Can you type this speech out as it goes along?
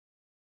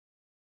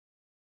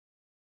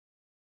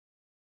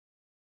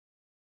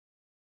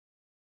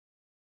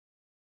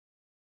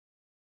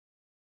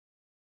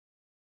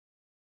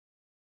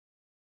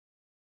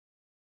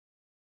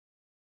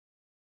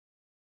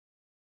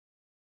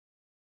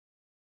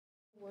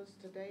Was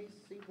today,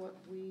 see what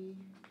we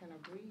can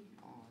agree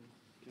on.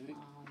 Okay.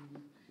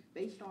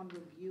 Based on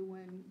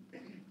reviewing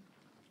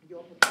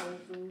your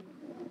proposal,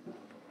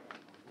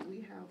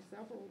 we have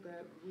several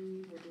that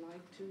we would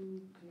like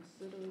to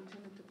consider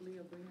tentatively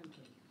agreeing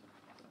to.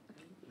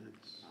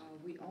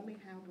 We only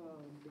have,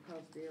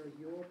 because they're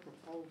your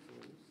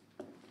proposals,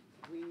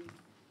 we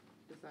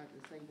decided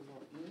to save a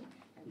little ink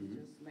and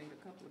just made a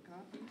couple of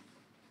copies.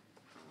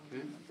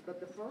 But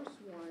the first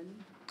one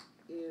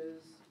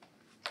is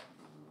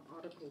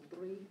Article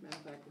 3. Matter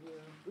of fact,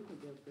 we can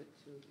give it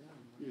to them.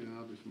 Yeah,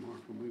 I'll just mark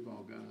them. We've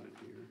all got it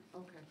here.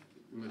 Okay.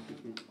 Unless you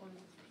can.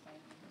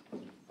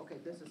 Okay,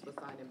 this is for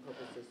signing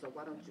purposes, so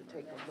why don't you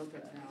take a look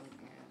at them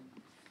and.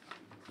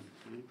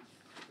 Okay.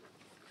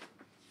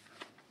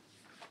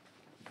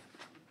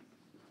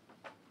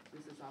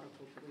 This is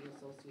Article 3,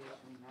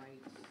 Association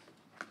Rights.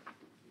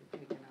 You're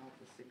taking out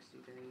the 60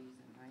 days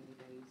and 90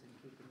 days and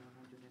keeping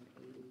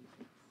 180.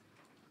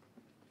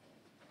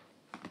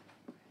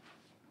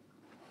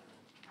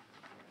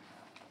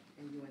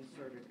 And you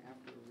insert it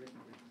after a written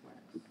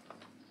request of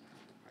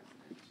the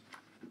president.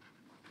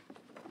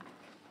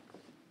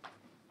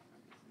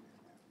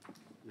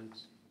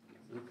 That's,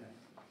 okay.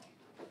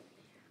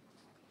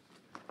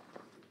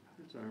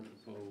 That's our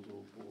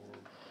proposal for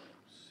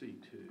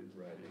C2.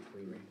 Right,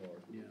 cleaner part.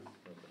 Yeah.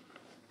 Okay.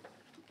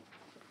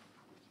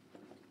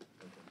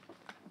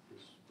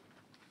 This-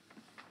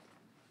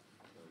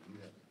 So you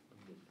have,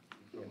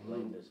 you can't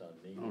blame this on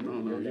me. Oh,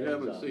 no, Your you name's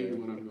haven't on seen there.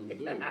 what I'm gonna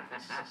do.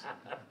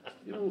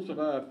 You don't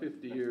survive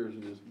 50 years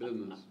in this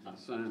business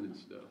signing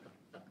stuff.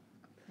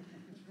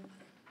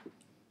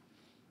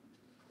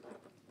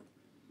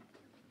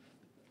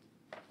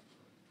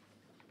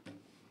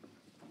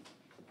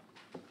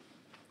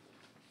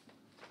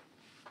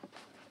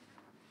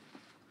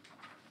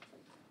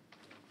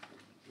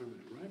 All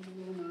right, right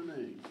below my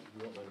name.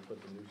 You want me to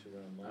put the noose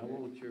around I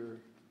mine? want your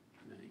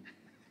name.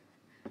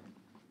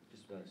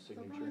 Just about a So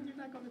signature? Brian, you're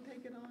not gonna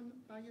take it on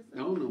by yourself?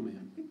 No, no,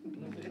 ma'am.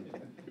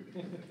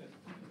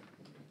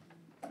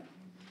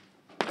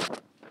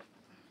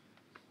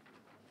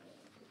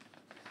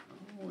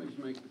 I always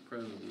make the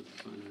president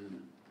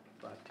sign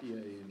if I TA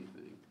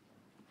anything.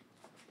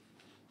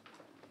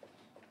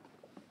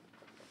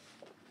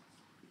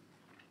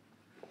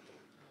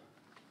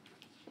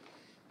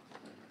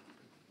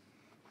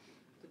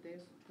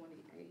 Today's the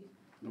 28th.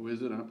 No,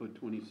 is it? I put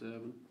 27.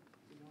 You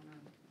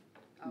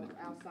wanna,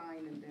 I'll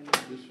sign and then.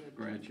 Just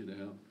scratch it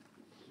out.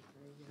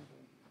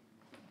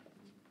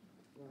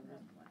 Well, I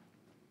have that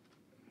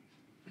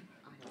here.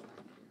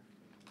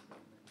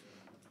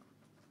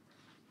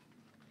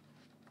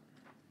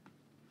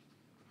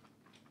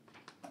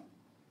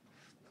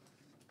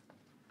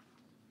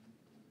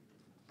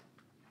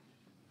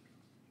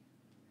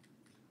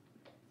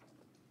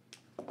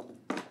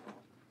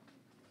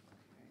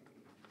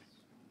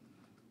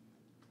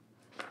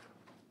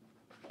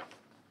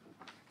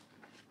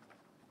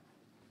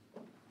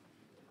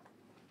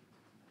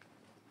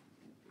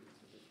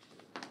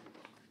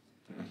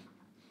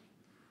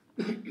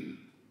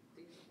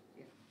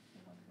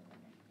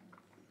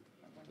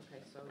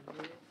 Okay, so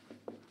you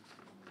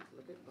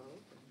look at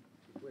both,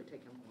 and we're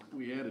taking one.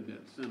 We added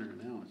that center, and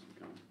now it's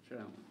become a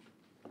challenge.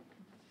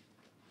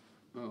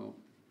 Oh.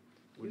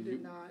 You What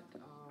did not,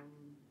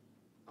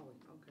 oh,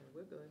 okay,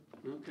 we're good.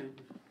 Okay,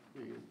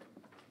 there you go.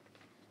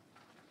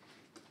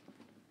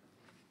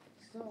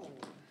 So,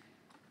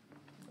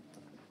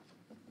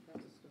 that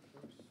was the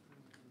first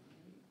one,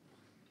 right?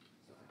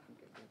 So I can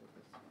get rid of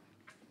this one.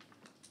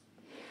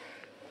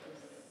 The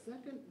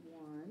second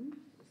one,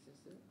 is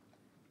this it?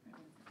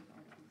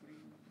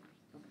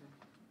 Okay.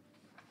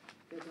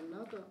 There's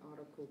another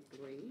Article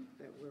 3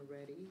 that we're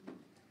ready.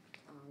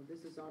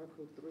 This is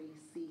Article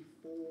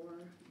 3C4,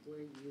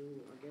 where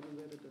you are getting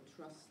rid of the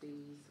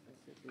trustees, I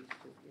said these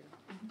two here.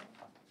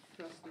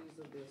 Trustees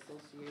of the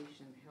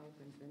Association Health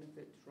and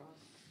Benefit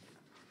Trust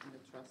and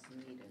the trust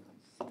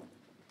meetings.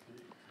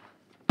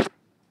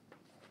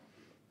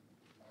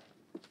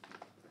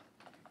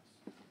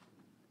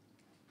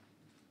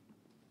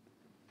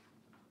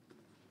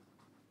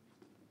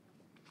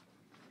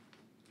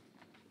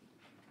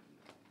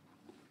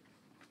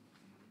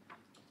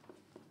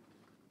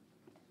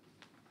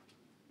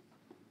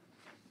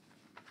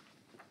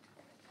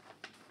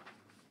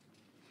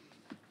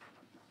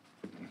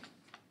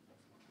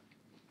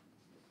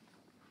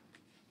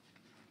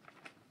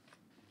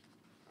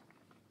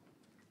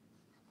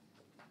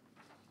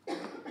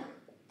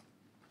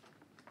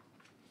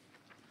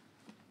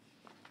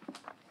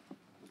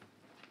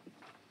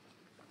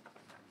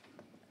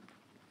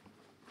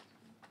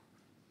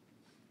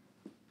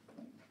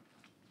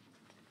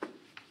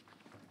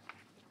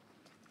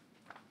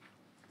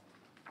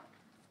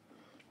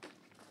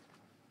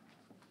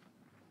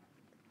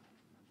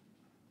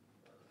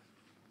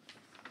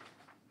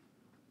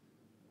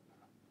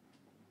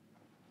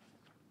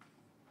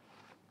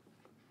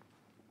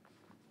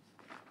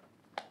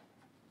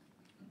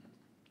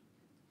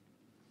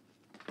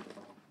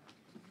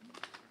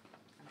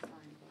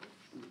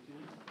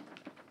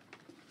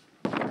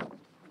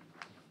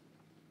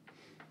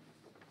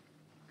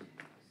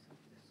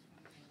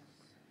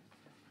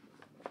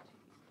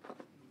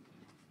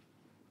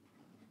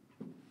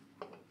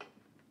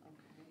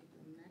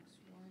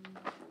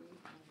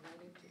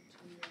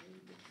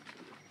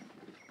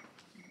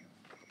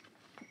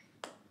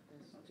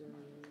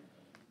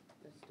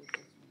 do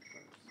this one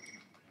first.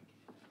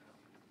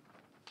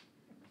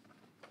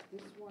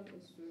 This one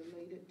is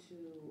related to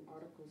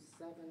Article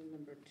 7,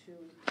 number 2,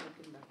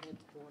 taking the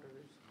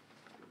headquarters.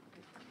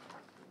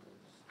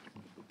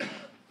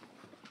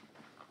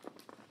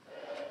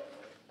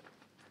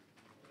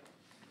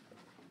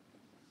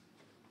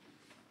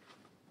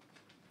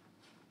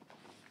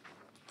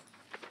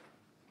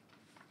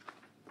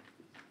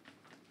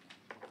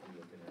 I'm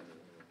looking at it.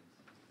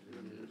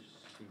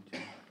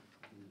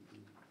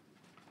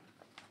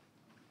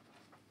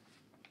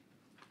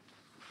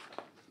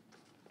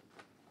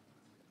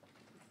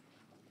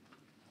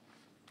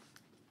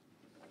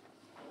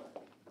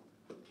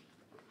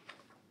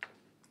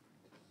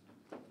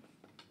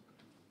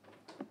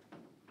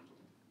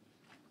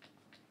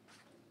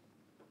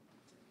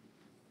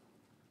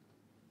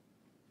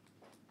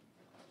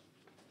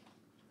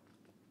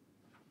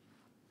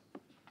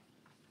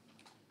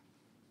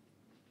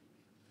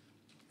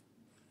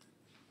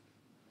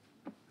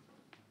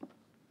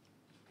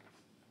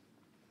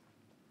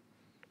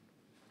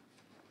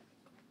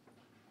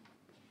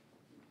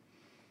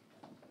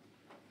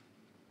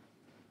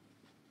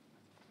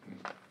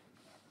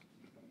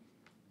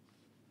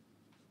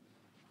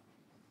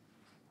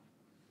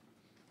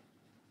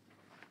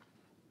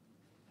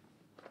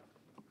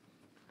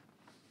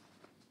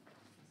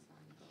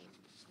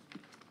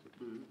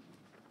 C2.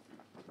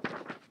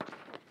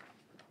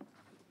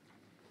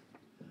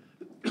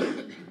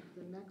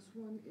 The next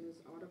one is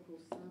Article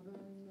 7,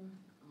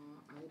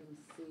 item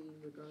C,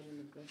 regarding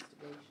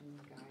investigation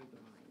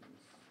guidelines.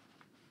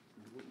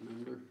 What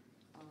number?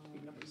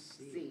 Number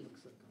C. C,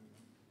 looks like on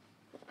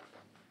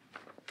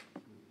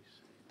Let me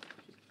see.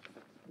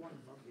 one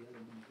above the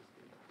other one.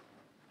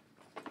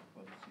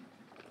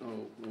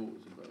 Oh, what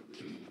was about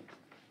this?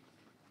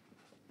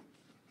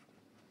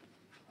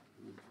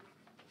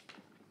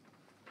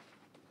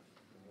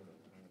 Hold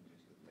on,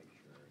 just to make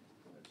sure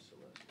that's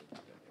Celeste.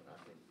 And I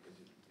think,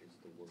 it's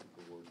the word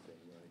for word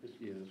thing, right?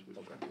 Yeah, that's what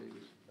she gave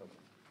us.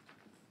 Okay.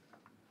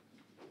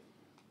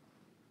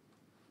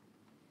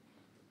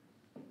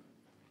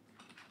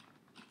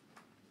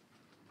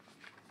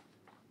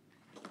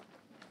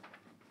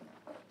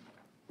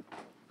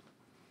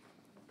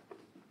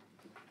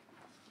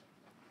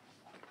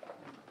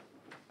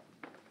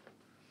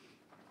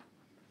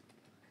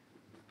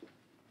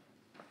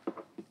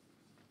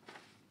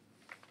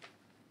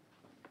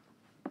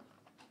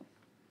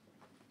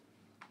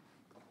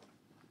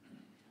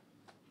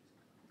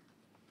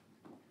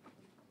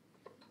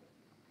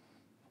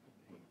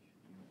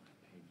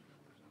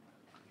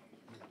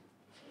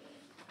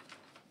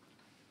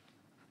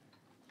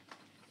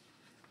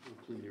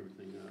 I'll clean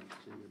everything up,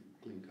 send you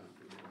a clean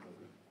copy of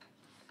it.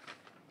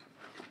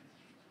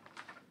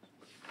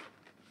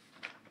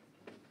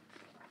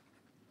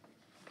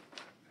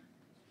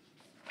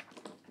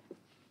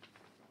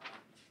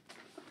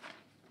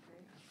 Okay,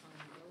 I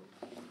found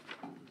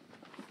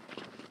those.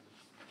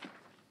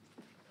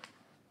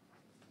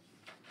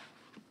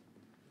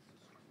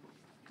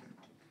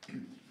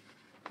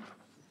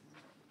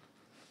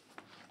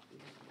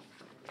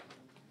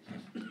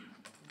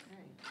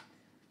 Okay,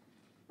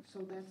 so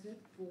that's it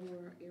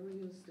for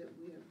areas that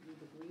we've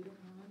agreed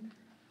upon.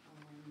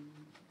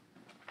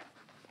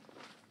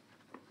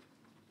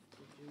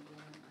 Did you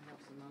want, I have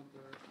some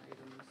other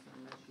items,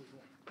 unless you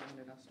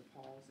wanted us to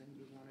pause and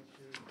you wanted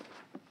to.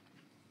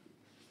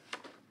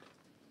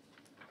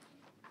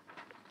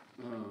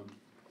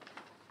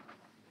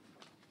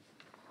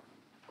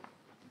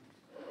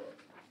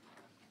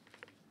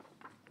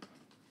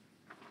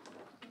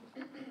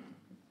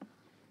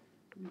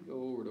 Let me go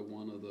over to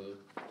one of the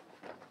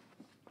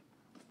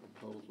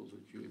proposals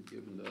that you had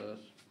given to us.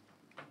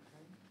 Okay,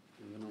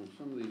 And then on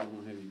some of these, I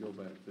want to have you go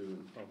back through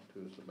and talk to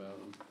us about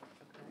them.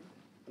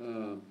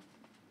 okay.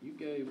 You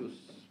gave us,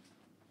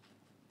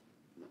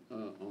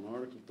 on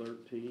Article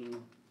 13,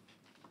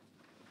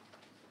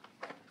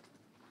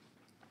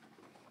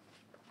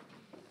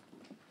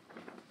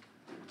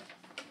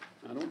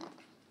 I don't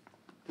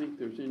think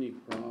there's any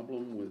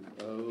problem with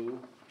O,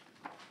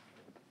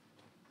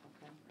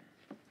 Okay.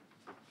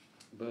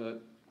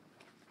 but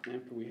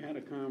after we had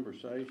a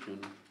conversation,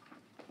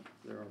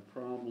 there are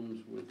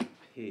problems with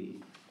P.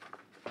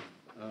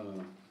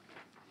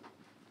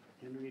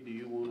 Henry, do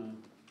you want to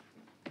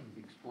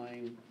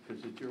explain,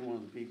 because you're one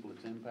of the people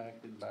that's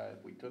impacted by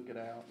if we took it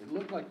out? It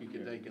looked like you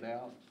could take it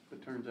out,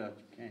 but turns out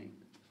you can't.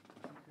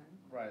 Okay.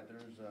 Right,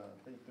 there's, I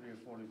think 3 or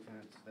 4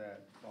 lieutenants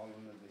that fall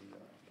under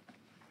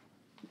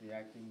the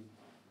acting,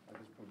 I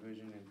guess,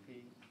 provision in P.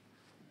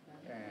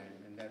 Okay.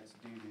 And that's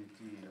due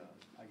to,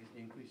 I guess,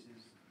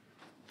 increases.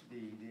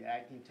 The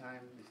acting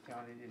time is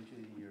counted into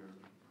your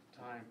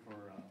time for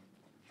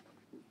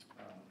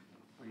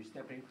your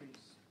step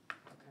increase.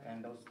 Okay.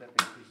 And those step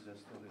increases are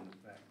still in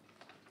effect.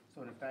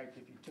 So in fact,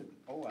 if you took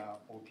O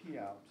out or P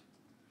out,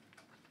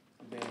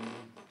 then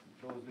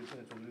those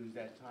lieutenants will lose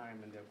that time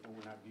and therefore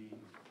will not be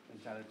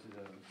entitled to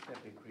the step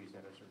increase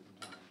at a certain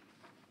time.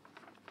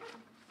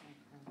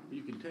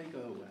 You can take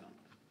O out.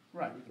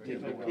 Right. Yeah,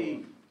 but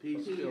P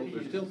still,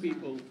 there's still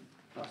people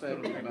about the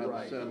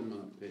Right.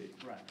 settlement fee.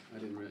 Right. I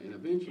didn't, and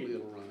eventually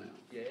it'll run out.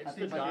 Yeah, I it's the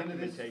think by the end of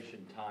this-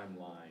 documentation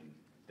timeline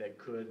that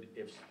could,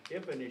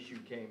 if an issue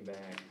came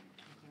back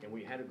and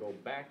we had to go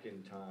back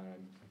in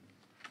time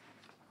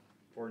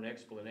for an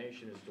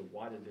explanation as to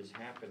why did this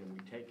happen,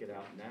 and we take it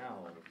out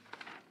now.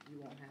 You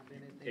won't have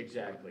anything.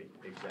 Exactly.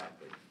 There's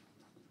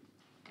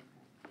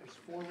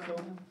 4 right So,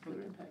 now for that are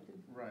the-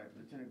 impacted. Right,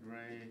 Lieutenant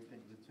Gray, I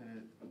think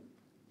Lieutenant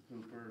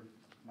Hooper,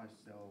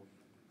 myself,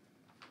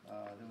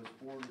 there was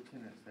 4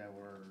 lieutenants that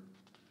were,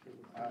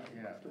 I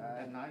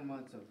had 9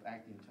 months of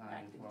acting time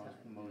Acting before I was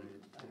time. promoted.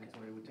 And Okay.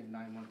 so it would take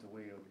 9 months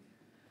away of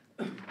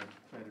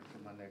credit for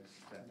my next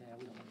step. Yeah,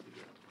 we don't want to do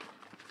that.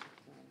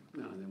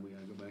 No, then we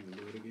gotta go back and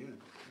do it again.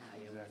 Nah,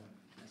 yeah, we don't.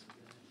 That's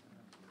good.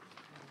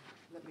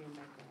 Let me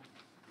back up.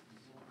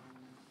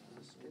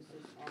 This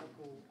is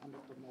article under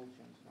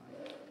promotions,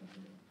 right?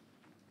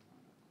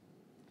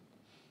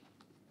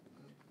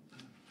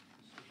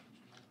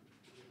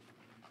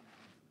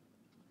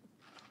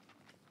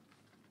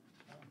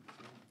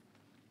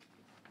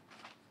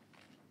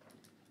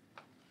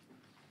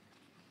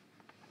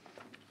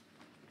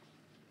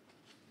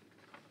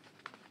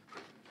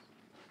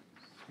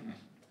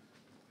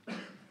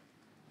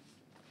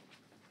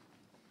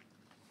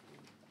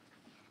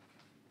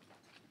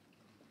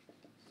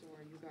 So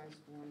are you guys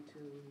going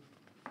to,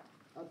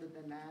 other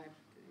than that,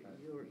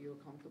 you're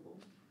comfortable?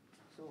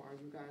 So are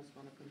you guys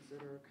gonna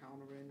consider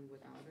countering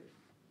without it?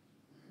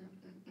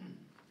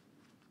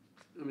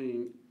 I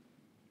mean,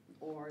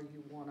 Or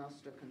you want us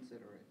to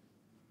consider it?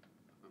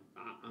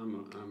 I'm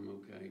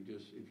okay,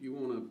 just, if you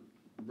wanna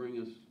bring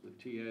us the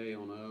TA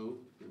on O,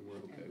 then we're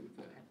okay with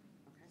that.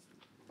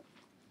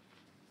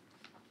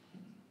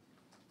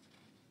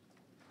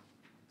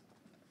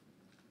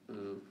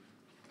 Okay.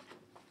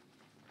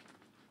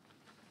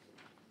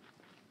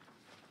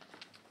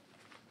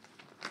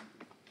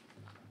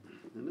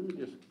 And let me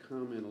just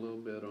comment a little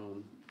bit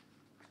on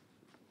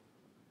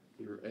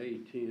your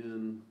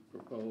A10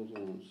 proposal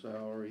on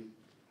salary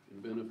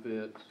and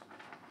benefits,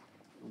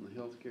 on the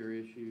healthcare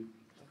issue.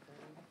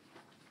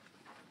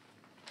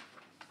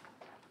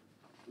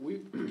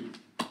 Okay.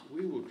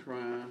 We will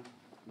try,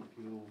 if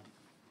you'll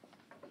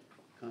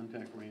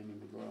contact Randy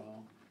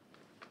McGraw,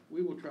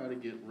 we will try to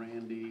get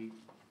Randy,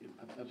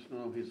 I just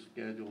know his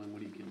schedule and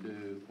what he can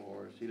do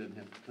for us, he doesn't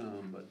have to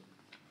come, but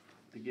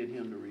to get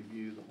him to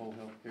review the whole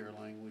healthcare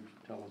language,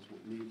 tell us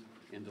what needs,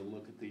 and to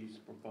look at these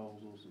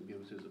proposals and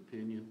give us his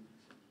opinion.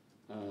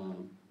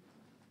 And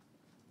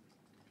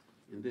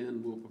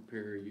then we'll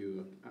prepare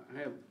you,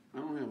 I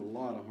don't have a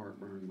lot of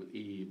heartburn with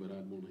E, but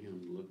I'd want him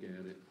to look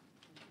at it.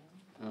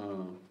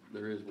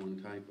 There is one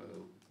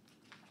typo.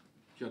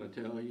 Should I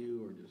tell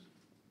you, or just,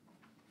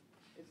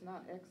 It's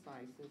not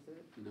excise, is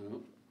it?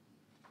 no?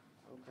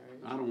 Okay.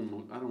 I don't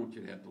want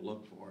you to have to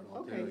look for it,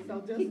 I'll tell Okay, you. so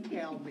just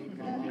tell me,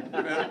 Bob.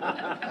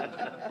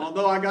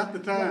 Although I got the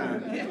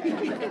time.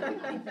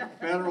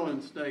 Federal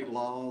and state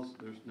laws,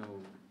 there's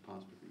no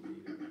apostrophe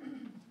needed.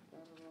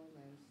 Federal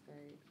and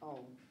state, oh,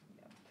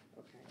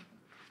 okay.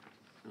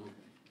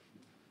 Okay.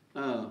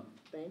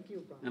 Thank you,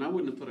 Bob. And I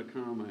wouldn't have put a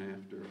comma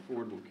after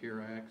Affordable Care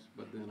Acts,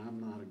 but then I'm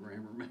not a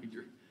grammar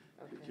major.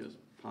 It Okay. just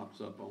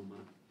pops up on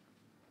my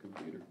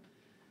computer.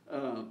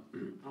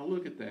 I'll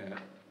look at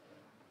that.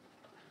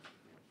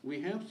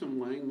 We have some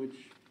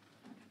language,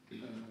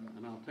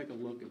 and I'll take a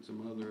look at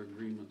some other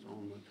agreements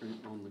on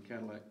the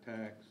Cadillac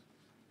tax.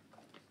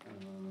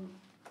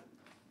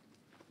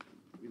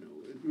 You know,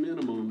 at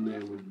minimum, there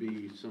would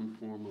be some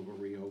form of a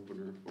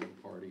reopener for the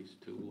parties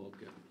to look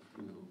at,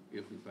 you know,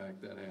 if in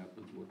fact that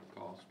happens, what the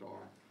costs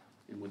are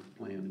and what the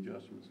plan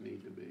adjustments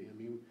need to be. I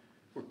mean,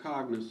 we're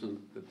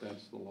cognizant that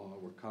that's the law.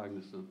 We're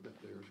cognizant that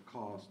there's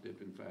cost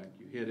if in fact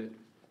you hit it.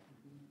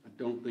 I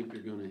don't think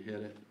you're gonna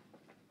hit it.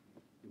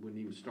 It wouldn't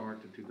even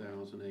start to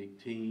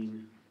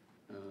 2018,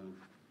 and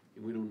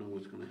we don't know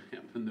what's gonna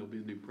happen. There'll be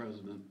a new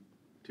president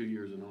 2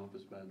 years in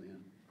office by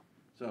then.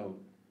 So,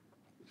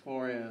 as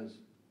far as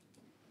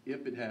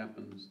if it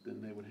happens,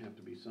 then there would have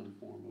to be some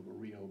form of a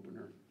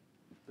reopener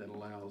that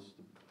allows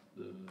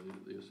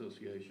the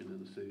association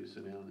and the city to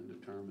sit down and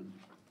determine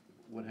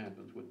what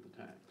happens with the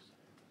tax.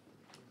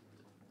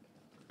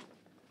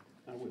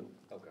 I will.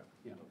 Okay.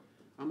 Yeah.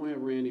 I'm gonna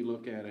have Randy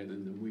look at it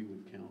and then we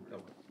would counter it.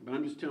 Okay. But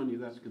I'm just telling you,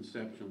 that's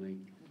conceptually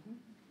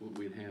what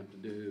we'd have to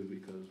do,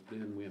 because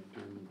then we have to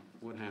determine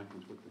what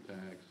happens with the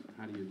tax,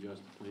 how do you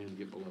adjust the plan to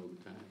get below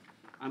the tax.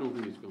 I don't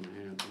think it's gonna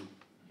happen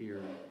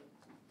here,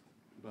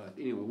 but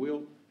anyway,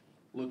 we'll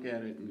look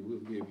at it and we'll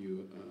give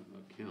you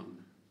a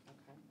counter.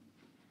 Okay.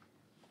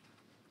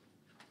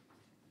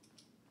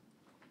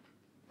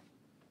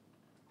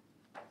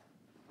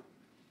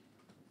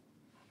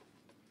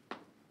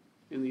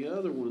 And the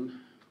other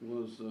one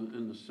was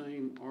in the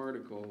same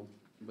article,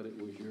 but it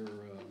was your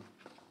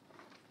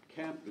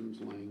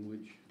captain's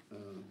language.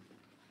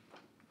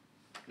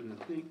 And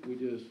I think we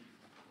just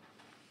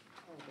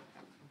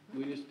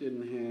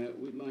didn't have,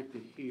 we'd like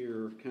to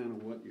hear kind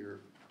of what you're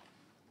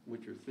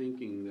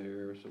thinking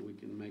there so we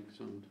can make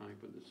some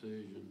type of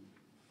decision.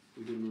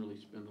 We didn't really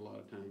spend a lot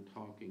of time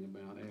talking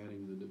about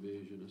adding the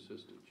division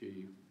assistant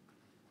chief.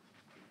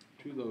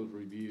 to those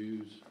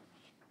reviews,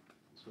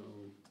 so,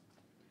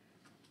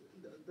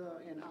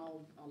 And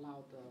I'll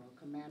allow the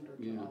commander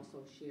to Yeah.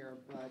 also share,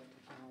 but,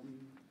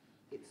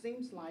 it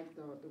seems like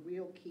the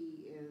real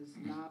key is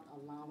not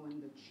allowing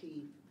the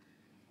chief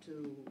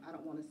to, I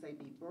don't wanna say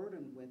be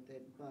burdened with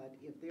it, but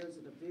if there's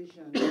a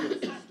division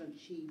assistant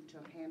chief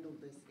to handle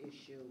this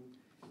issue,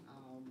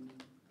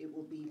 it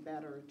will be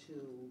better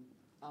to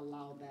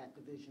allow that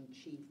division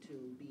chief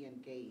to be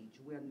engaged.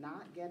 We're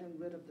not getting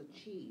rid of the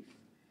chief,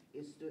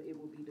 it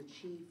will be the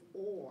chief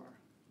or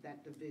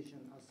that division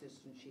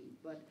assistant chief,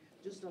 but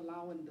just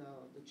allowing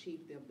the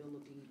chief the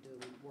ability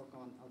to work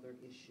on other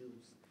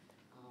issues,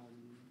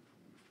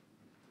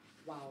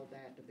 while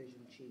that division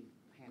chief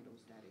handles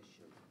that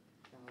issue.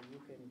 You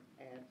can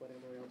add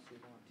whatever else you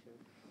want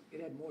to.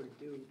 It had more to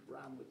do,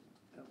 Ron,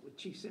 with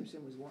Chief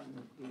Simpson was wanting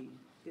the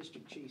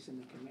district chiefs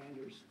and the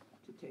commanders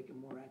to take a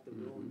more active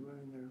role in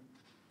running their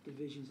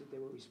divisions that they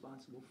were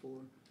responsible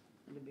for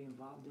and to be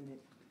involved in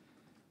it.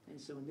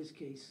 And so in this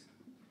case,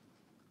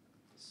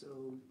 so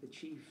the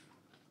chief,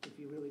 if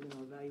you're really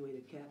gonna evaluate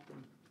a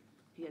captain,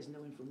 he has no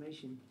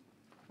information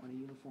on a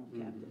uniformed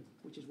captain,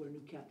 which is where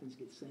new captains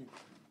get sent.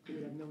 He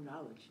would have no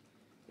knowledge.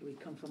 It would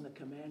come from the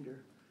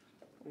commander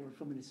or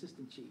from an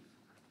assistant chief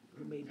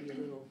who may be a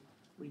little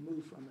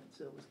removed from it.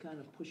 So it was kind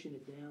of pushing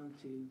it down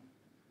to,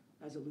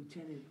 as a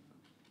lieutenant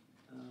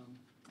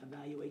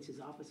evaluates his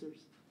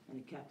officers and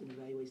a captain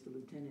evaluates the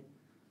lieutenant,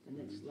 the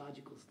next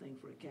logical thing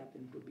for a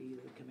captain would be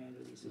either the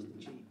commander or the assistant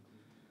chief.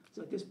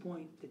 So at this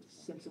point,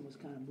 Simpson was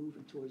kind of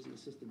moving towards the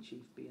assistant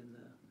chief being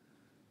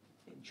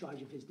in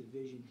charge of his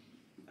division,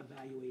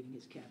 evaluating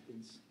his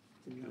captains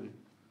to know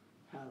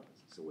how,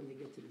 so when they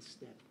get to this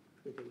step,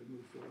 that they would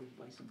move forward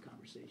by some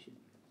conversation,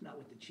 not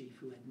with the chief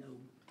who had no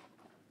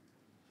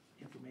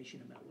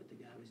information about what the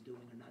guy was doing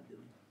or not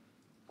doing.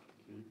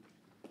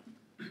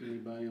 Okay.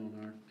 Anybody on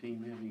our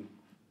team have any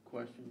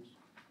questions?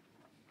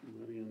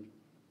 Anybody in?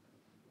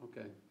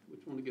 Okay, we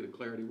just want to get a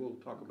clarity, we'll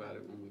talk about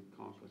it when we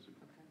caucus.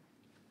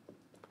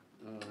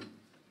 Okay.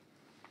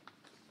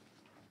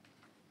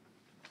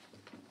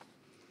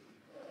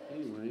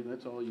 Anyway,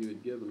 that's all you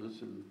had given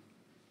us, and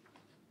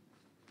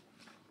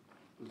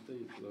I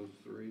think those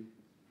three.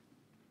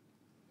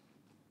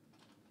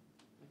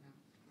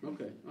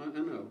 Okay, I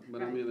know,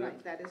 but I mean,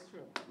 Right, that is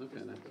true. okay,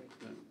 Yes, I that's, agree.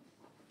 that.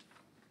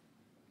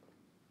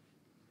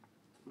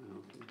 Well,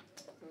 okay,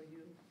 So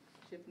you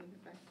shifting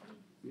it back to me?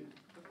 yeah,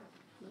 Okay,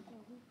 no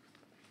problem.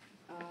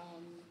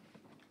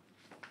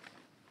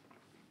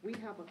 We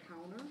have a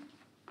counter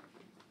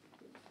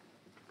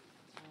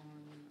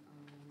on,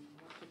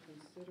 what to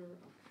consider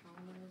a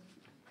counter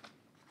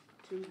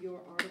to your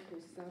Article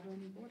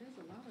 7. Boy, there's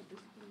a lot of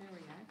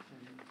disciplinary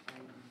action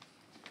items.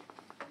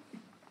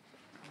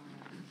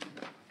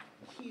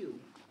 Q.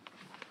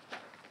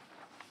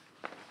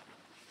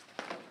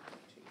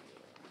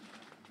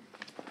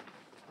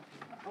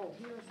 Oh,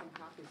 here are some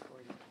copies for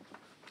you.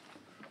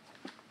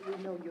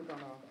 We know you're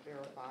gonna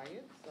verify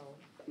it, so.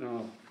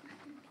 no,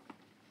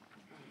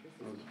 This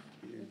oh, is,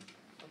 yeah.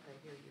 okay,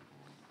 here you go.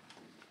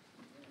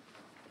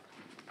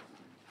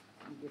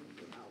 I'm giving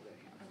you all that.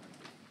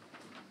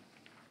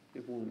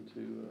 Give one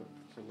to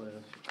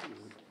Celeste.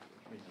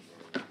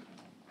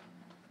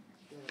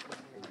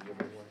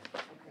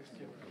 Okay,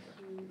 so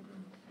Q,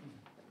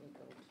 let me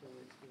go to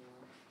it here.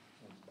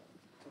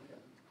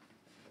 Okay.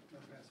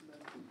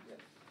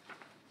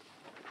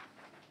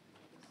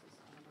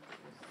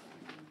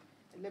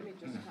 And let me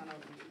just kind of,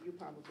 you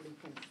probably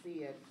can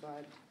see it,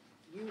 but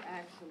you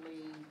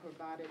actually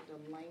provided the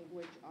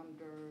language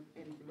under,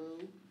 in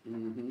blue,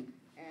 Mm-hmm,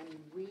 and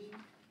we,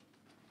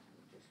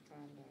 I'm just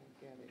trying to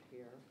get it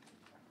here.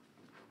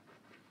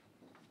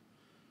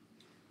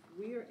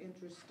 We are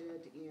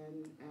interested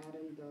in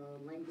adding the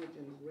language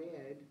in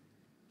red,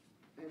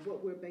 and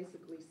what we're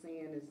basically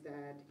saying is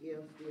that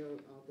if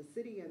the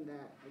city and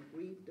that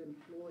aggrieved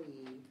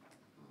employee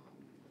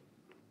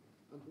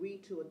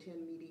agreed to attend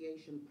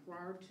mediation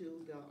prior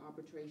to the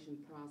arbitration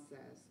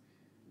process,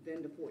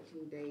 then the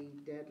 14-day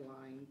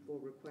deadline for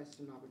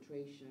requesting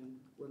arbitration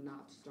will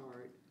not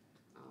start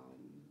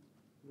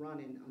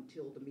running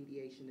until the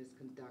mediation is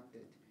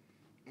conducted.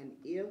 And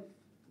if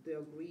the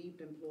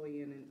aggrieved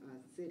employee and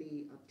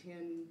city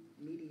attend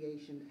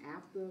mediation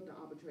after the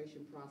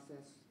arbitration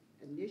process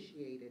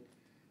initiated,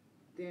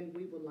 then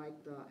we would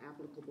like the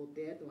applicable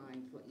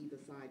deadline for either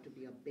side to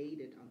be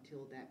abated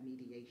until that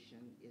mediation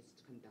is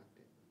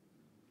conducted.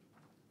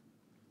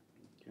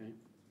 okay.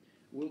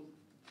 We'll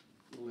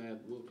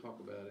talk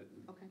about it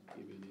and Okay.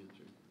 give you an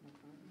answer. No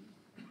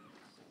problem.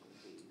 So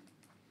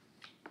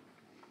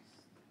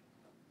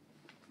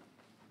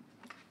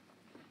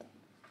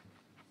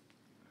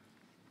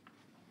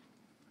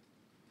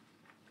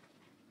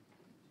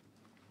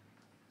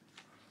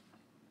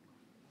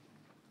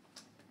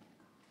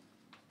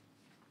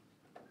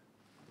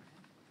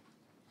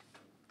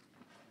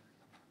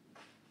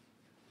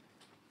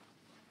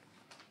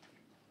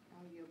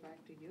I'll yield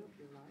back to you if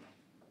you like.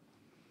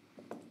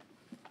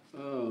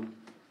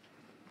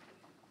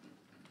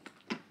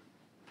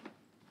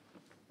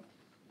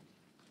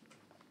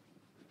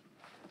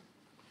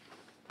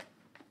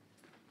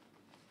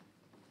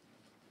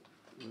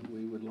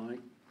 we would like.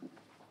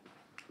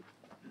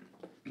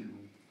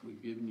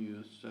 We've given you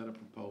a set of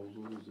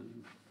proposals,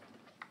 and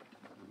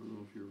I don't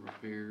know if you're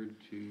prepared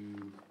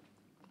to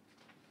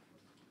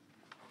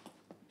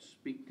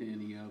speak to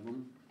any of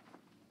them.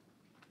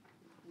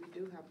 We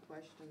do have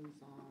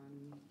questions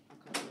on a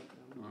couple of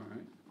them. All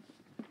right.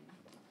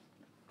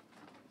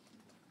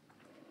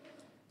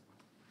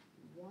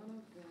 One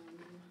of them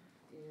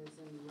is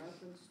in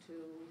reference to,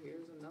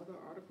 here's another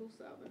Article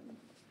 7,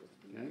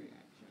 disciplinary Okay.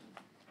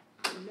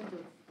 action.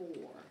 Number 4.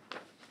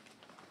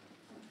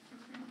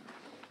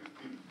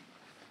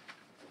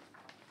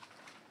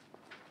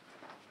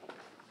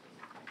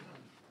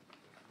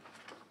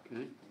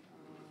 Okay.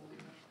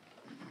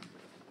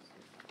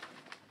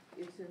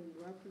 It's in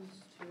reference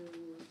to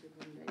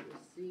when they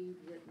receive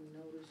written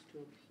notice to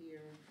appear.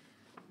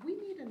 We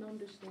need an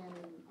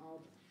understanding of,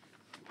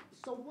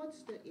 so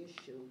what's the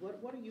issue?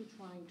 What are you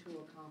trying to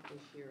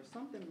accomplish here?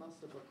 Something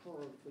must have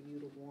occurred for you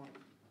to want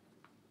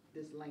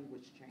this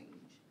language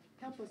change.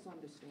 Help us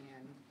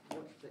understand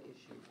what the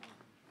issues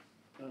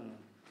are.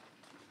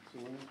 So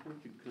why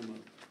don't you come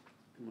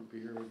up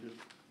here, or just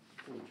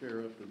pull a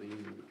chair up to the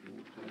end if you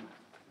want to.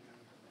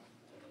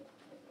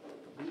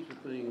 These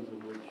are things of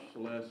which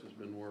Celeste has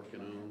been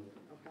working on,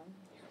 Okay?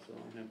 so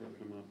I'll have her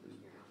come up and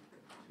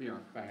be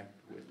our fact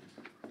witness.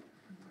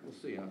 We'll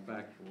see how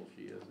factual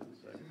she is in a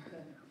second.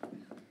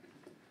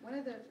 One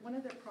of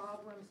the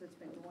problems that's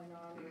been going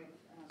on with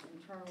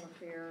internal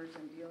affairs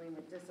and dealing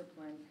with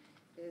discipline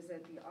is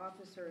that the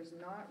officer is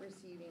not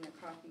receiving a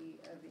copy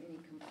of any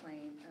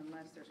complaint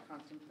unless there's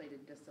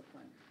contemplated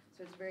discipline.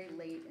 So it's very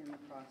late in the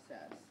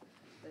process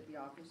that the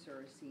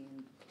officer is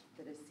seeing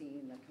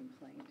the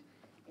complaint.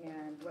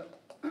 And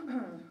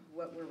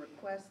what we're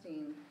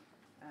requesting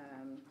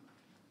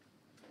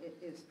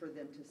is for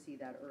them to see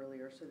that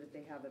earlier so that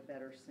they have a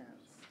better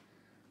sense.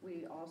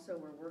 We also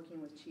were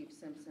working with Chief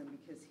Simpson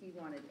because he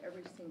wanted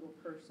every single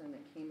person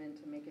that came in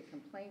to make a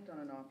complaint on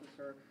an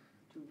officer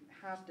to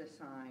have to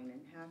sign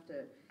and have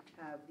to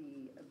have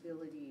the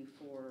ability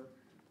for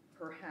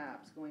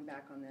perhaps going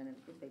back on them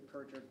if they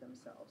perjured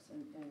themselves.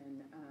 And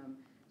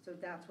so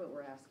that's what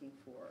we're asking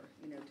for,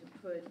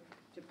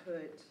 to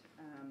put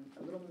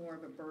a little more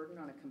of a burden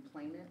on a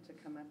complainant to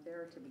come up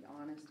there, to be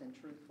honest and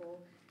truthful,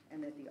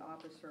 and that the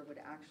officer would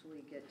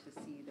actually get to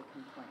see the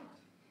complaint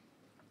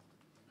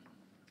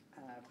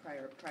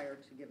prior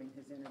to giving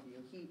his interview.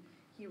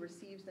 He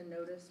receives the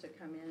notice to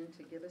come in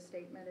to give a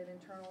statement at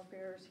Internal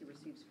Affairs. He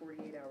receives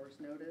 48 hours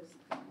notice,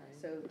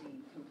 so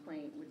the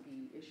complaint would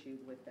be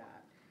issued with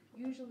that.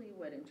 Usually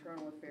what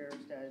Internal Affairs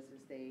does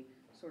is they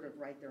sort of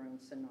write their own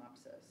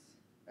synopsis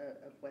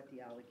of what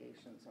the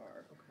allegations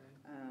are.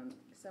 Okay.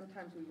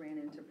 Sometimes we ran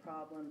into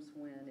problems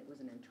when it was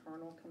an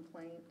internal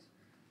complaint,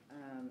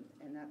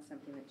 and that's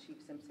something that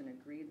Chief Simpson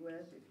agreed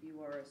with. If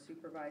you are a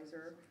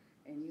supervisor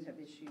and you have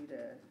issued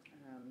a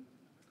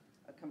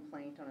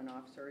complaint on an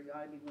officer, you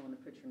ought to be willing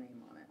to put your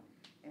name on it.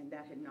 And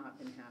that had not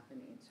been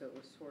happening, so it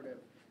was sort of,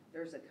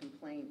 there's a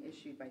complaint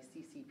issued by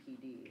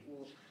CCPD,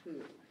 well,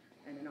 who?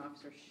 And an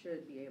officer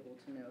should be able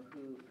to know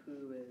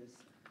who is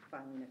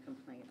filing a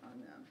complaint on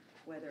them,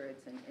 whether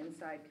it's an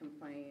inside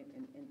complaint,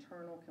 an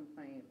internal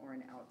complaint, or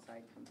an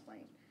outside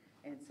complaint.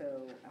 And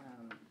so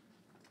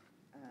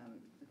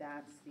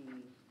that's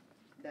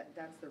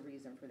the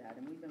reason for that.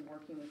 And we've been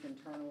working with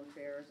Internal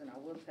Affairs, and I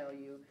will tell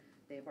you,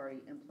 they've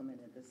already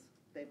implemented this.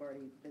 They've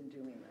already been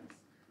doing this.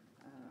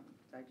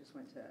 I just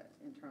went to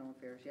Internal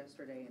Affairs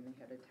yesterday, and they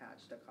had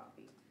attached a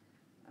copy.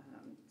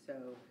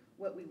 So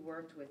what we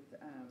worked with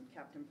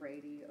Captain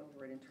Brady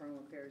over at Internal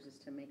Affairs is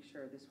to make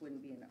sure this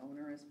wouldn't be an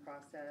onerous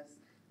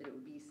process, that it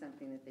would be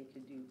something that they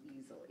could do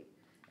easily.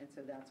 And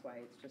so that's why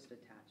it's just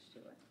attached to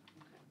it.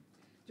 Okay.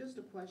 Just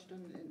a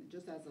question, and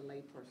just as a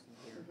layperson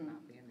here,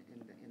 not being in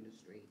the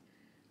industry.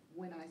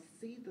 When I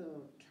see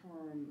the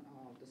term,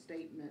 the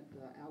statement,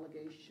 the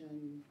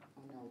allegation,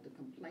 the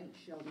complaint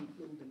shall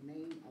include the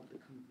name of the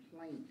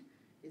complaint.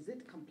 Is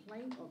it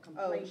complaint or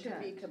complainant? Oh, it should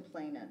be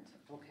complainant.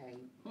 Okay.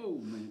 Oh,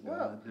 man, Whoa,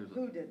 God,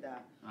 who did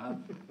that? I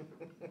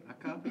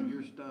copied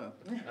your stuff.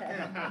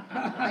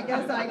 I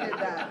guess I did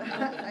that.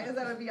 I guess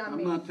that would be on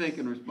me. I'm not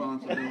taking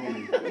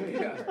responsibility.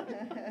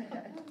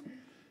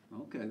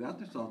 Okay, I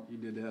just thought you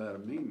did that out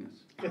of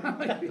meanness. I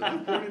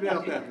pointed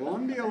out that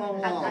one deal on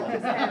law.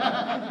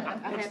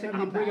 Next time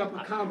you bring up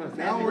a comment.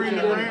 Now we're in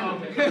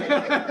grammar.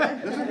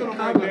 This is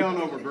gonna break down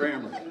over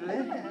grammar.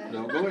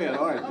 No, go ahead,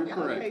 all right, you're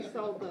correct. Okay,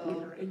 so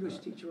Our English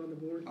teacher on the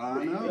board.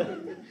 I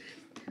know.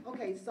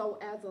 okay, so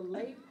as a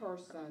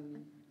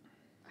layperson,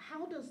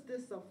 how does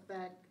this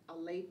affect a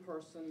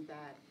layperson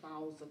that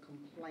files a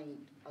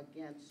complaint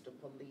against the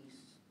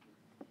police?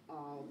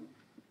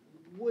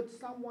 Would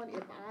someone,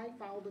 if I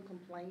filed a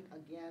complaint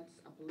against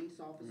a police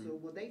officer,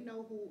 will they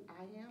know who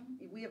I am?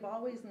 We have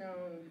always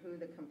known who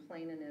the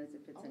complainant is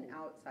if it's an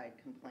outside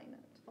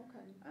complainant.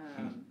 Okay.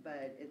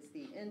 But it's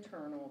the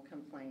internal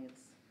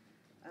complaints.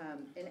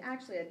 And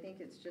actually, I think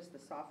it's just the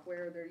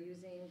software they're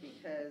using,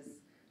 because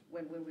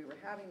when we were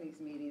having these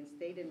meetings,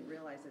 they didn't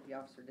realize that the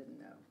officer didn't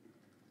know.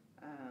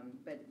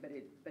 But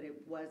it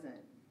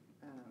wasn't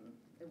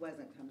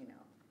coming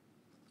out.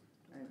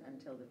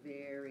 until the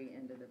very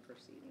end of the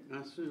proceeding. I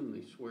assume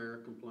they swear or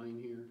complain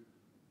here,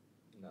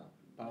 No.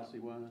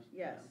 policy-wise?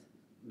 Yes.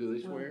 Do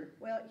they swear?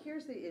 Well,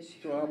 here's the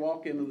issue. So I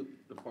walk into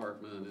the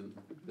department and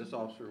this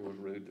officer was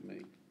rude to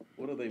me.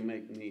 What do they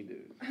make me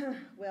do?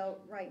 Well,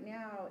 right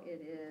now,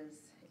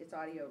 it's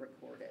audio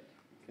recorded.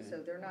 Okay. So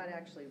they're not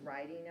actually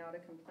writing out a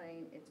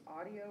complaint, it's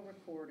audio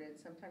recorded,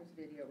 sometimes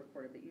video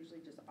recorded, but usually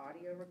just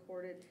audio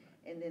recorded.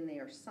 And then they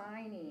are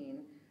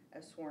signing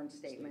a sworn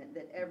statement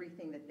that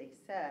everything that they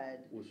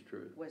said Was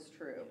true. was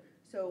true.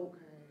 So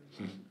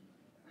Okay.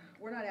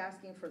 we're not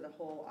asking for the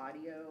whole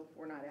audio,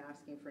 we're not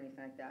asking for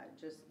anything like that,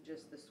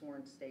 just the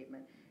sworn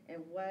statement.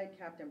 And what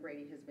Captain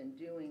Brady has been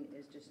doing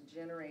is just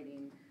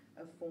generating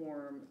a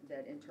form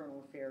that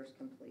Internal Affairs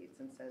completes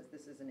and says,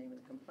 this is the name of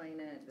the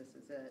complainant, this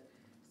is it,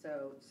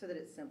 so that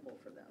it's simple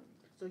for them.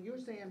 So you're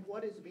saying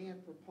what is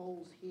being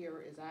proposed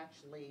here is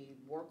actually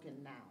working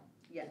now?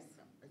 Yes.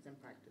 It's in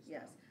practice now?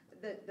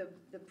 Yes.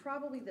 The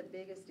probably the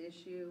biggest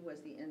issue was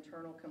the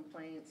internal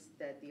complaints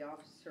that the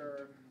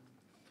officer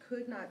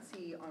could not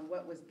see on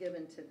what was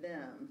given to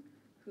them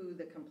who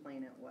the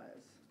complainant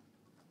was.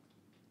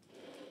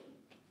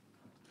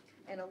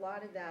 And a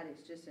lot of that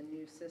is just a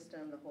new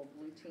system, the whole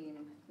blue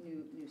team,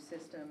 new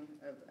system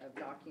of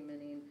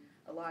documenting.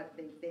 A lot,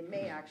 they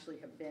may actually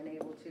have been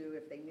able to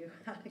if they knew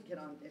how to get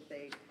on, if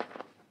they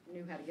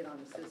knew how to get on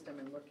the system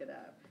and look it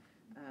up.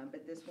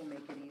 But this will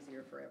make it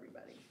easier for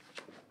everybody.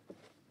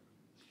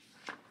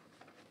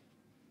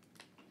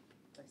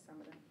 Did I sum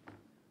it up?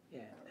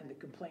 Yeah, and the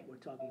complaint we're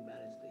talking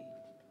about is the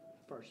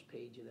first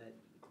page of that,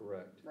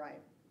 Correct.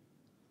 Right,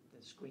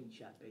 that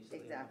screenshot, basically.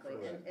 exactly.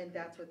 Correct. And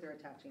that's what they're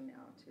attaching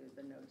now to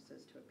the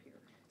notices to appear.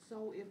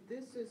 So if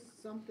this is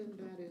something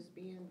that is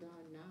being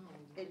done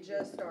now? It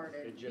just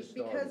started. It just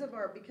Because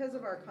started. because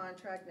of our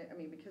contract, I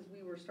mean, because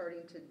we were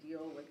starting to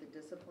deal with the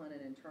discipline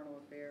and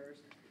internal affairs,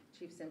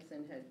 Chief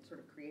Simpson had sort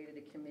of created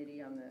a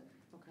committee on the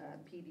Okay.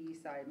 PD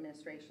side,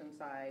 administration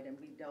side, and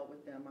we dealt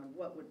with them on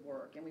what would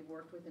work. And we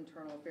worked with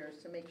internal affairs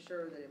to make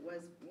sure that it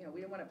was, we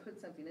didn't want to put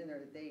something in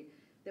there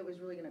that was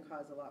really going to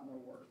cause a lot more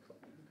work.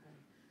 Okay.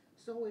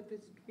 So if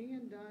it's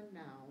being done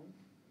now,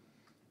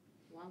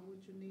 why would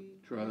you need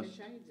any Trust.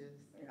 changes?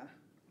 Yeah,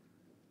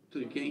 So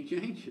you can't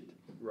change it.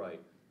 Right,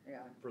 yeah.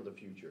 for the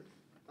future.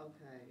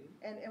 Okay.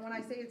 And when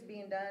I say it's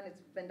being done,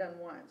 it's been done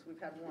once.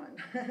 We've had one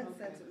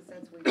Okay.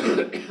 since we,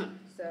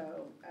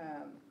 so,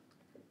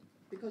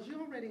 Because you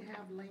already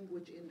have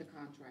language in the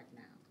contract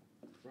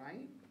now,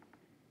 right?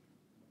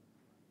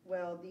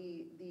 well,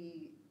 the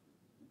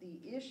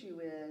issue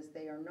is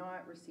they are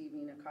not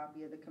receiving a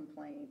copy of the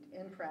complaint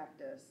in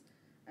practice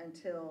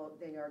until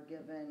they are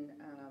given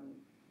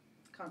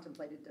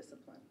contemplated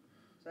discipline.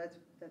 So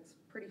that's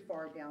pretty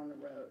far down the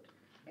road.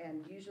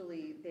 And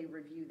usually they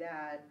review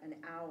that an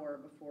hour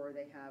before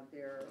they have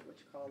their, what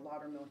you call a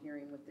laudermill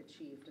hearing with the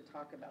chief to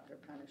talk about their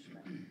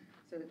punishment.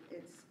 So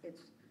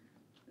it's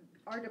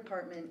our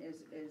department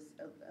is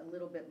a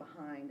little bit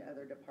behind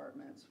other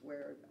departments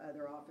where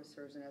other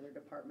officers and other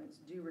departments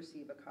do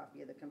receive a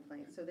copy of the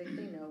complaint. So they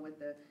know what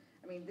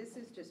this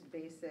is just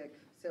basic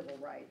civil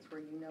rights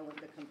where you know what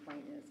the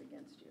complaint is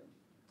against you.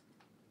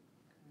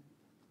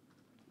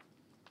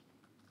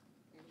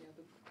 Any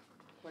other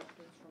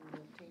questions from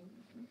the team?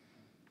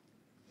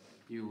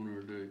 You want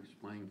her to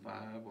explain 5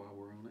 while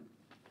we're on it?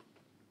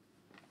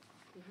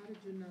 Well, how did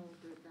you know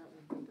that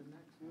would be the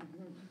next one?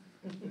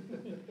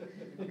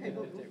 Okay,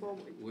 but before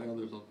we, Well,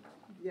 there's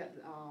yeah,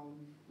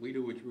 we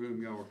do which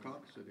room y'all were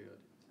cockpit in.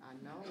 I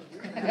know,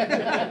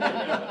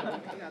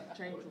 you got to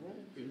change the room.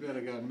 You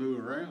better gotta move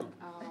around.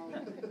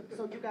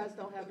 So you guys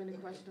don't have any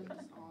questions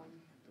on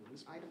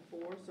item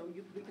 4, so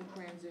we can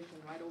transition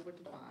right over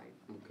to 5,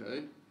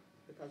 Okay.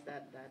 because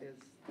that is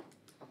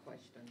a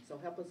question. So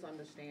help us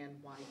understand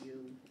why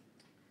you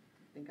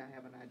think I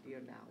have an idea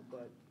now,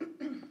 but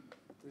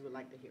we would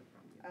like to hear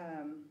from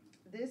you.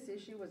 This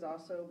issue was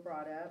also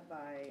brought up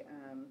by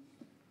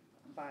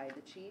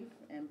the chief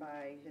and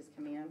by his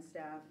command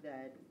staff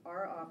that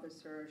our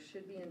officers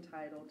should be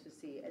entitled to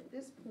see. At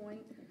this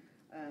point,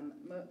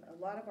 a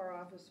lot of our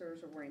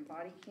officers are wearing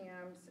body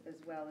cams as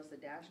well as the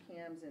dash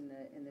cams in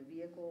the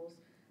vehicles.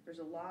 There's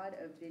a lot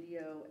of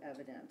video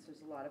evidence.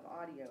 There's a lot of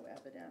audio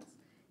evidence.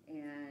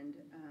 And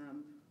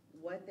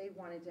what they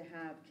wanted to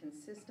have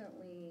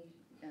consistently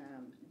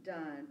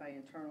done by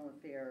Internal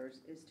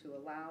Affairs is to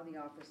allow the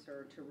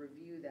officer to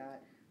review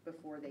that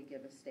before they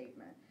give a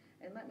statement.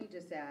 And let me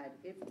just add,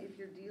 if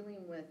you're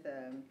dealing with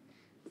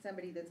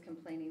somebody that's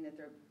complaining that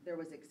there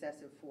was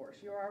excessive force,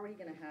 you're already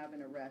going to have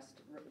an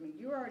arrest.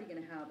 You're already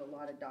going to have a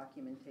lot of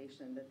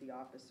documentation that the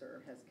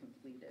officer has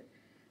completed.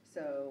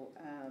 So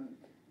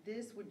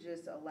this would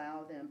just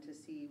allow them to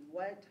see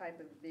what type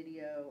of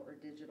video or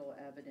digital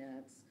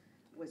evidence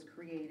was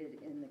created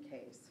in the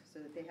case, so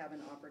that they have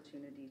an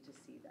opportunity to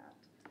see that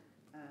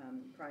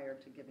prior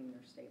to giving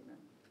their statement.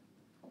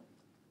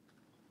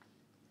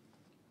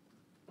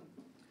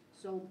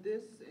 So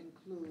this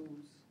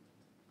includes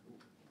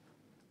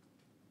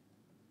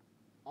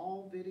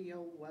all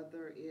video,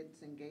 whether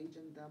it's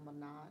engaging them or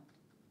not,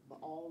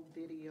 all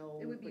video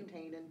It would be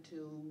pertaining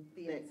to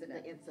the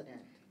incident. The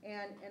incident.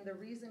 And the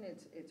reason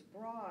it's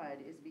broad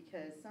is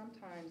because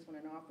sometimes when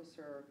an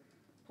officer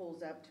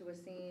pulls up to a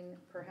scene,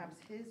 perhaps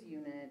his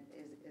unit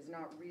is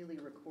not really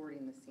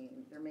recording the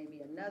scene. There may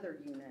be another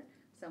unit,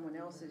 someone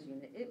else's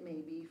unit. It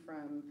may be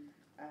from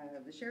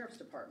the sheriff's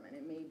department.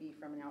 It may be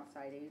from an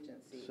outside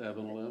agency.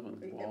 7-Eleven,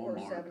 Or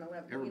Walmart. 7-Eleven, you know.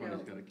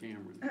 Everybody's got a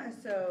camera.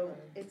 So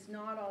it's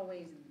not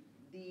always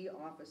the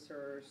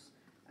officer's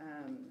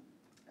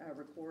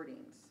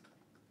recordings.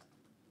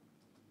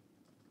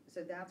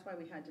 So that's why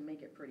we had to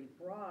make it pretty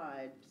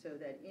broad, so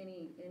that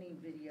any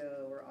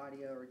video or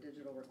audio or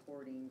digital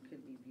recording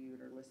could be viewed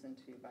or listened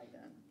to by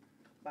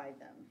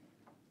them.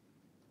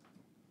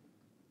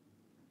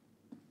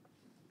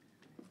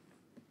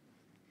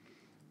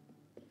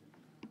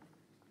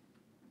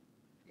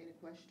 Any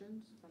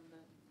questions from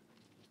the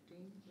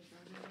team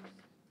regarding this?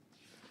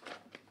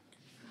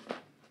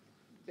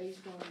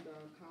 Based on the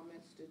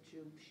comments that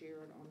you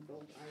shared on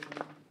both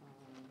items,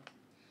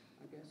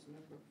 I guess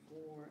number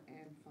 4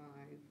 and 5,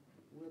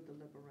 we'll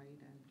deliberate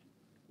and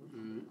we'll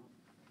come Mhm.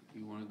 up.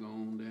 You wanna go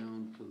on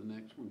down to the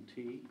next one,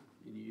 T,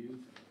 and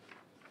U?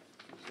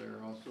 Is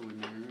there also in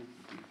there?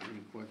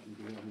 Any questions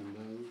you have on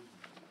those?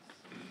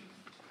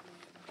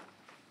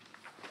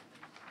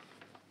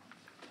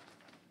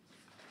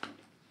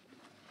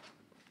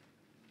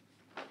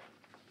 Well,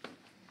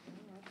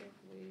 I think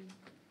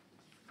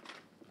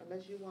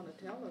unless you wanna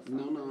tell us No,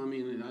 something. I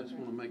mean, I just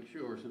wanna make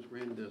sure, since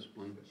we're in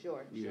discipline,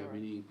 Sure, do you have sure.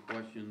 any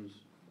questions?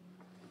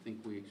 I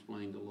think we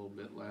explained a little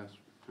bit last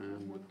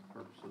time what the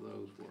purpose of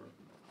those were.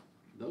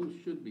 Those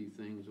should be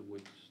things of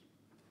which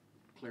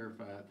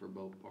clarified for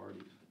both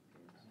parties.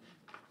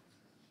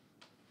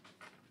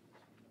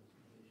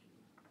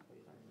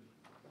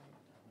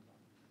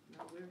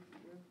 No,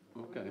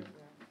 we're Okay. good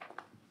there.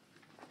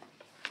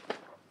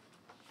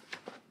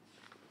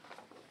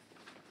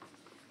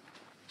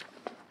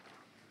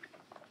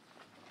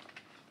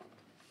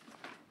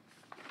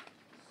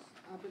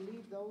 I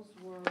believe those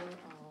were,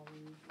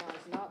 now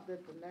it's not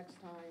that the next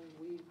time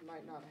we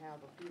might not have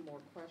a few more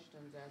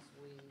questions as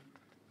we,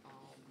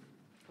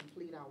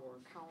 complete our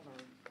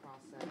counter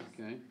process.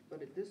 Okay,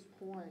 But at this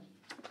point,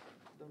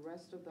 the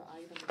rest of the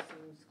items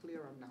seems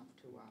clear enough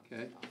to us.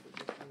 Okay. We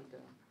just need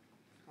to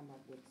come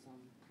up with some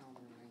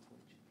counter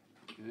language.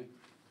 okay.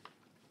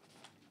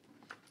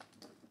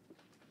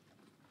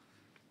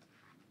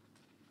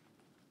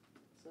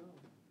 So,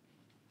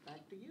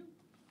 back to you.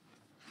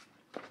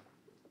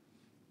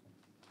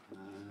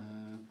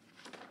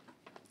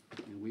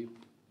 And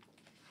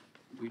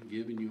we've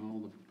given you all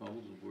the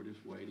proposals, we're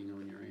just waiting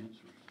on your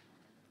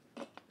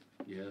answers.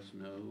 Yes,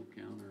 no,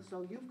 counter.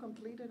 So you've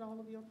completed all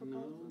of your No,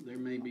 proposals? there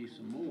may be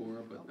some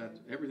more, but Okay. that's,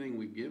 everything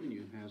we've given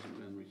you hasn't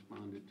been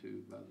responded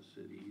to by the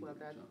city either. Well,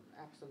 that's so.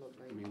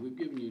 absolutely. I mean, we've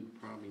given you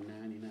probably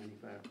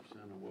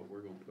 95% of what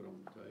we're gonna put on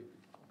the table.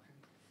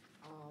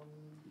 Okay.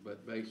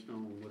 But based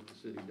on what the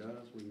city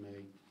does, we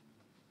may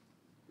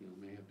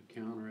have to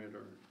counter it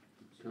or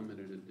come at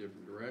it a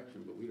different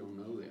direction, but we don't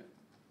know that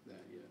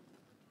yet.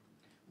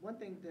 One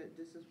thing that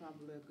this is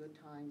probably a good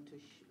time to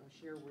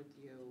share with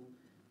you,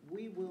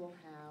 we will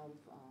have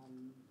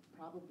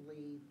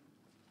probably,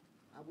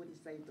 I wouldn't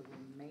say the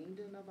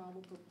remainder of our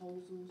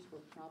proposals,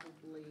 but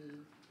probably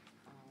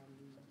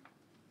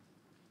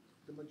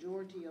the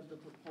majority of the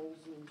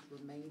proposals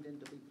remaining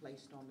to be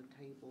placed on the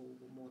table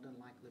will more than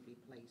likely be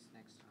placed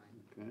next time.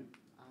 Okay,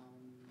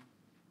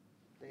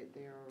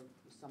 There are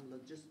some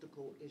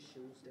logistical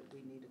issues that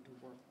we needed to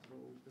work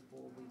through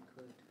before we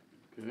could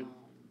okay,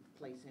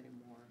 place any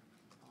more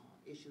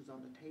issues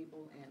on the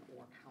table and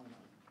or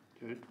counter.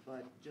 okay,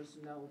 But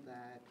just know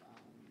that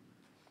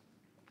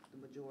the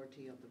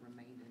majority of the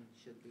remaining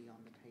should be on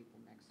the table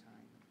next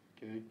time.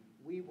 okay.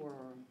 We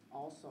were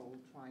also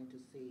trying to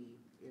see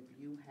if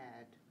you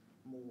had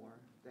more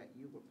that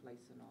you were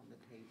placing on the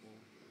table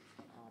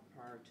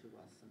prior to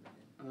us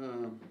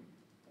submitting.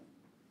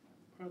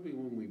 Probably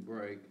when we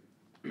break,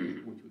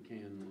 which we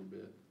can in a little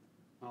bit,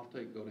 I'll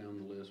go down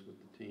the list with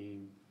the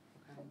team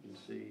Okay? and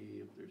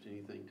see if there's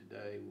anything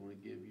today we wanna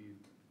give you.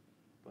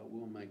 But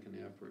we'll make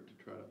an effort to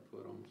try to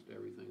put almost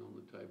everything on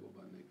the table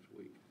by next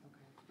week.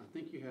 Okay. I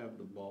think you have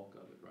the bulk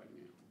of it right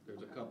now.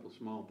 There's a Okay. couple of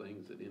small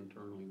things that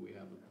internally we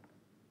haven't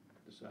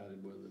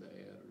decided whether to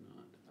add or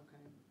not.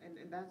 Okay.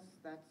 And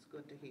that's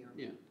good to hear.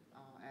 Yeah,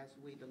 As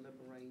we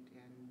deliberate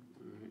and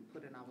all right,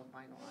 putting our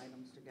final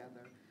items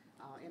together.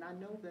 And I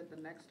know that the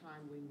next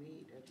time we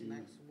meet is Yeah.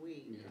 next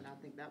week, Yeah. and I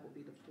think that will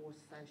be the 4th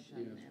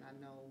session. Yes. And I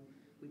know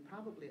we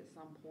probably at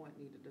some point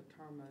need to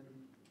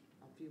determine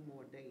a few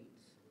more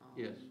dates.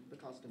 Yes.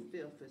 Because the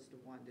 5th is the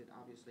one that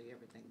obviously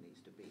everything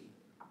needs to be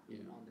yeah,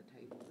 on the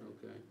table.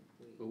 okay.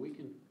 We- But we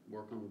can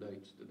work on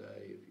dates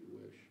today if you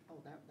wish. Oh,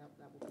 that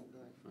would be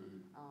good.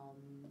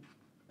 Fine.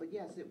 But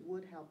yes, it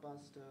would help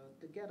us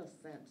to get a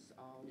sense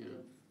of Yeah.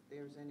 if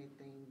there's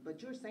anything,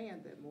 but you're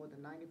saying that more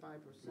than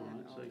 95% Well,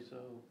 of. I'd say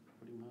so,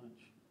 pretty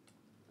much.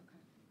 Okay,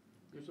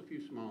 There's a few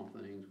small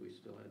things we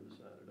still hadn't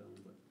decided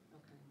on, but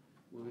okay,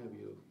 we'll have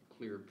you a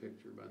clear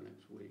picture by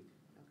next week.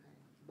 okay.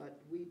 But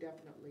we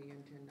definitely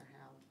intend to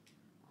have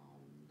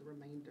the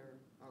remainder,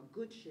 a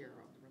good share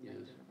of the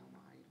remainder Yes. of our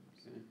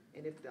items. Okay.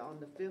 And if, on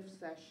the fifth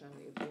session,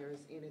 if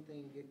there's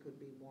anything, it could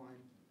be one,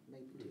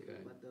 maybe two, Okay.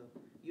 but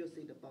you'll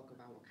see the bulk of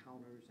our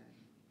counters and,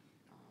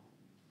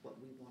 what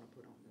we wanna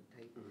put on the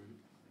table. All right.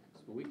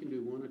 So we can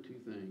do one or two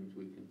things.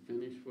 We can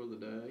finish for the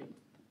day,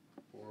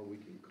 or we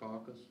can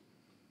caucus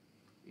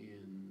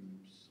and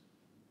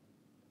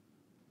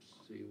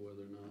see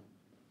whether or not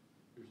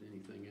there's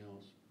anything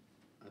else.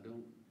 It's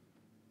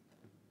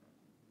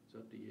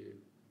up to you.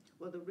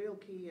 Well, the real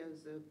key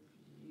is if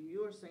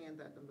you're saying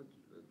that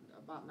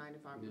about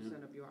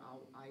 95% of your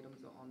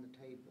items are on the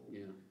table.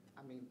 Yeah,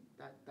 I mean,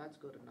 that's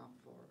good enough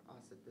for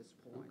us at this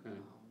point. Okay.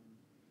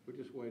 We're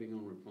just waiting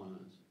on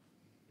replies.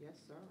 Yes,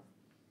 sir.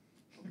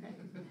 Okay.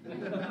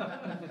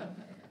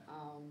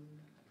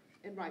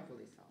 And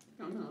rightfully so.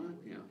 Oh, no,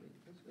 yeah.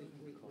 We intend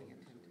to.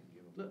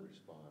 Give them a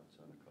response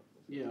on a couple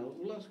of. Yeah, well,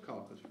 let's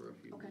caucus for a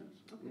few Okay,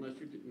 minutes, okay.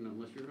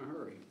 unless you're in a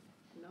hurry.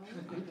 No?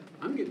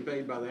 I'm getting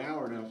paid by the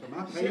hour now, so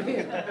my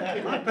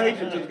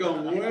patience has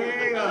gone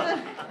way up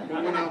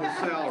from when I was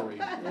salaried.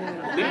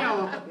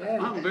 Now,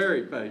 I'm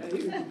very patient.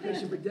 You can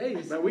push it for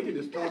days. But we can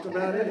just talk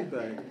about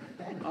anything.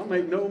 I'll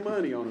make no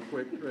money on a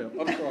quick trip.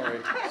 I'm sorry,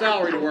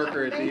 salaried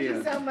worker at the Thank you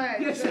end. so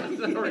much.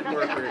 Salaried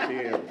worker at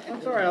the end.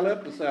 I'm sorry, I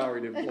left the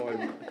salaried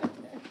employment.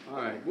 All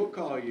right, we'll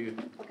call you,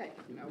 Okay.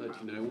 No let you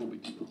problem. know, it won't be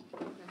too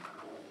long. Okay.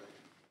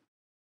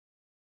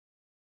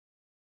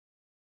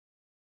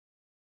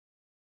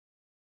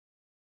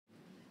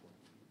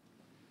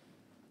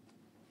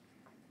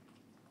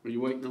 Are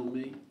you waiting on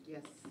me?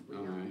 Yes, we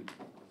All are. right.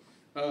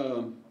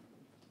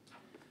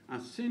 I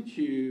sent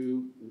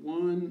you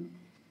one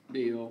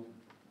deal.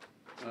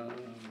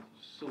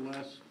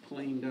 Celeste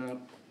cleaned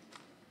up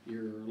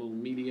your little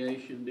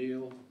mediation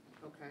deal,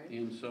 Okay,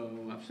 and so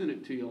I've sent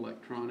it to you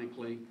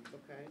electronically,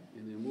 okay,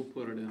 and then we'll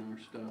put it in our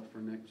stuff for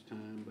next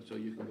time, but so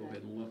you can go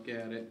ahead and look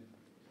at it.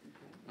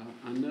 okay.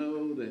 I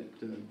know that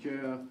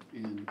Jeff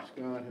and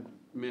Scott have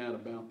met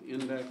about the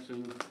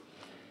indexing.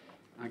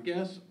 I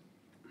guess,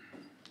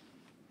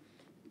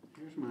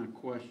 here's my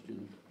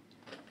question.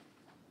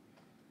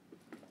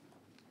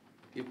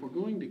 If we're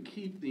going to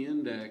keep the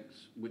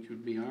index, which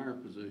would be our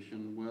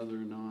position, whether or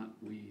not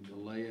we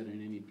delay it at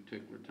any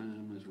particular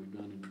time, as we've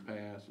done in the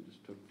past, and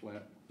just took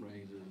flat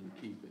raises and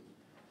keep it,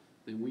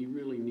 then we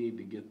really need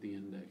to get the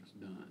index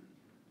done.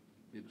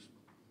 It's,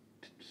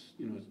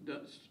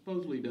 it's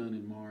supposedly done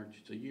in March,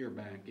 it's a year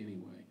back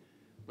anyway.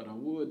 But I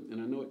would, and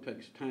I know it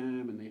takes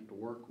time, and they have to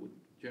work with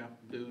Jeff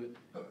to do it,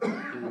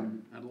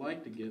 and I'd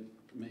like to get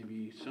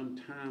maybe some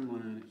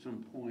timeline at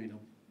some point of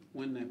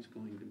when that's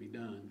going to be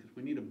done, because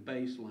we need a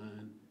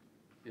baseline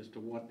as to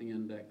what the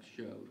index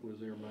shows.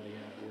 Where's everybody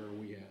at, where are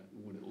we at,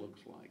 and what it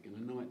looks like. And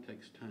I know it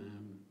takes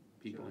time,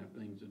 people have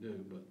things to do,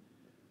 but,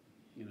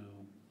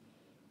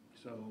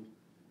 so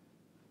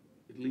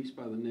at least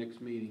by the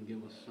next meeting,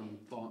 give us some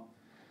thought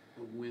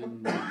of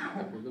when,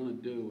 if we're gonna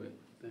do it,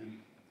 then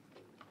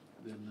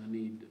I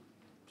need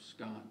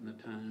Scott and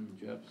the time,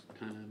 Jeff's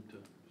time to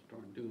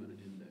start doing an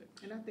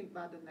index. And I think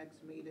by the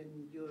next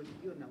meeting,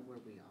 you'll know where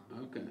we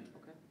are. Okay.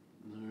 Okay.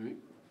 All right.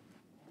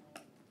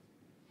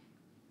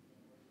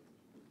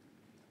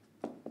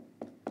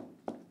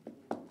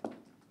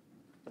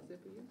 Is it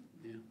for you?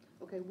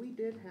 Yeah. Okay, we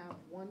did have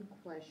one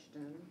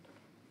question.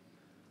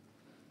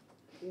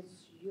 It's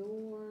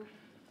your,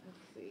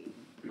 let's see,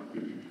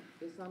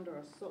 it's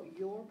under,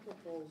 your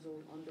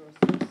proposal under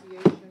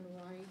association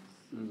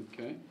rights,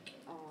 Okay,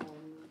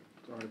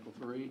 it's Article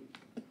 3.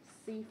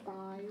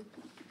 C5.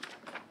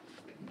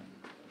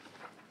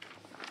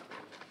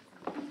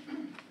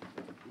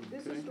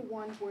 This is the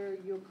one where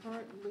you're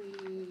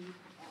currently,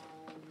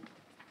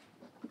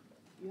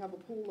 you have a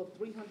pool of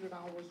 300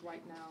 hours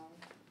right now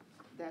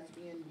that's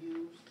being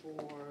used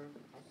for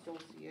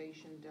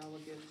association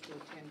delegates to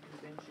attend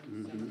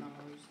conventions,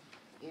 seminars.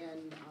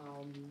 And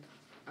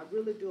I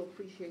really do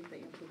appreciate the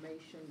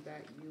information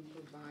that you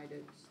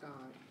provided,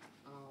 Scott,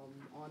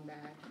 on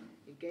that.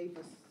 It gave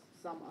us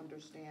some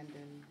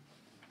understanding,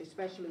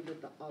 especially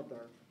with the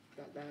other,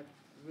 that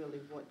really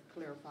what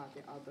clarified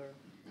the other.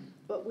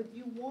 But with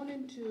you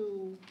wanting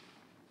to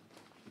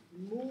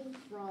move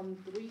from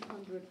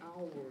 300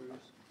 hours,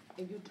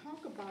 and you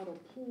talk about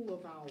a pool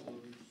of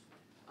hours,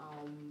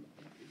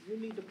 you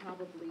need to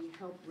probably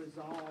help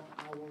resolve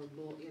our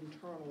little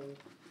internal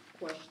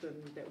question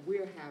that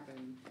we're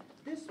having.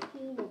 This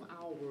pool of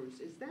hours,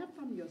 is that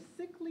from your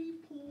sick leave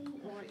pool,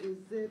 or is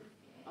it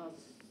a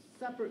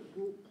separate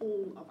group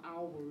pool of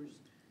hours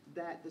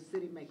that the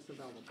city makes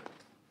available?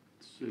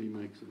 City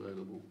makes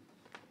available.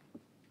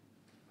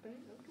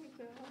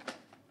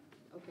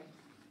 Okay,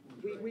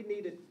 we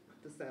needed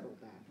to settle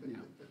that. Yeah.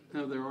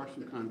 Now, there are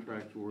some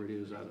contracts where it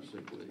is out of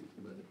sick leave,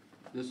 but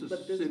this is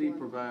But this one-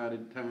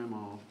 city-provided time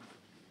off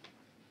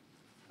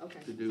Okay.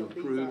 to do so these are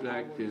approved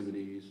hours.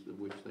 activities, of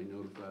which they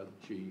notify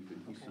the chief,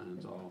 and he Okay.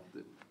 signs off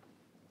that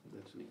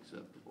that's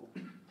acceptable.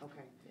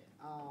 Okay.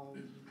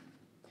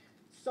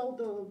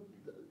 So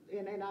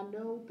and I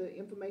know the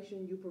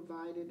information you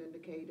provided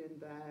indicating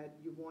that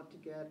you want to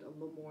get a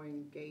little more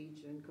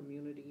engaged in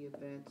community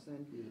events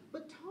and, Yeah.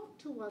 but talk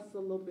to us a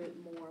little bit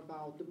more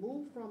about the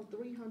move from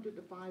 300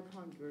 to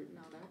 500.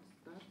 Now,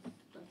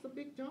 that's a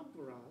big jump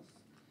for us.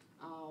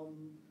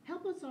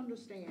 Help us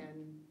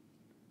understand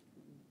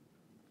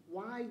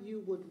why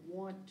you would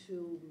want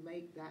to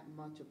make that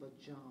much of a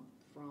jump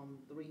from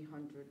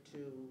 300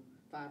 to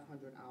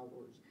 500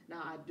 hours.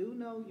 Now, I do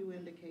know you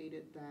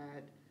indicated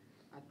that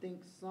I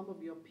think some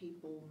of your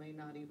people may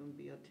not even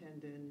be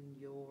attending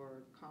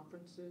your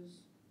conferences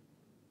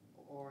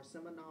or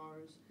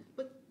seminars,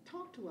 but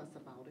talk to us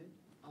about it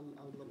a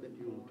little bit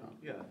You more. wanna talk?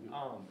 Yeah,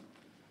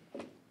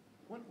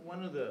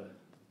 one of the,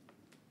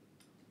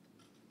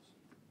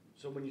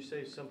 so when you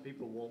say some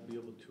people won't be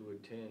able to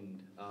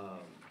attend,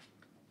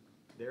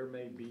 there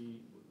may be,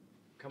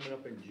 coming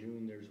up in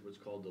June, there's what's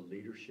called the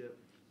leadership.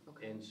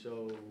 Okay. And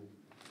so,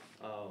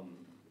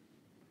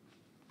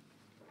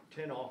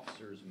 10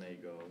 officers may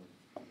go,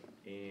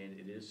 and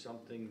it is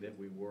something that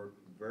we work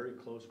very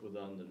close with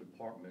on the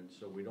department,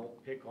 so we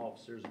don't pick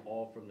officers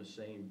all from the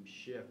same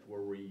shift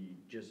where we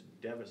just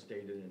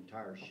devastate an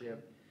entire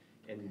shift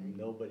and Okay.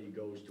 nobody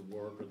goes to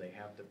work or they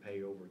have to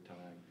pay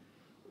overtime.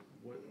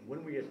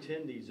 When we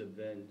attend these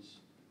events,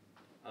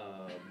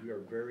 we are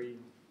very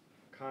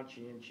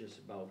conscientious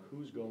about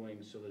who's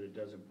going so that it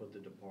doesn't put the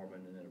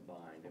department in a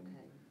bind. And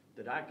Okay.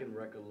 that I can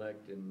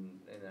recollect, and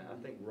I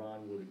think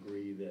Ron would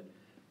agree, that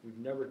we've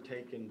never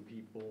taken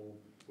people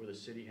where the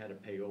city had to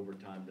pay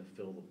overtime to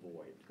fill the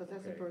void. Because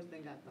that's the okay? first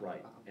thing I thought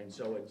Right, about. and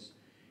so it's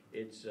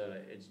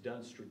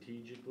done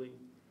strategically,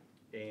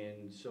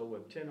 and so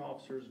if 10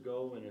 officers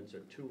go and it's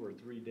a 2 or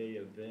 3 day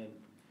event,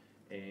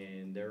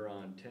 and they're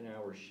on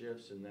 10-hour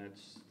shifts, and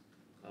that's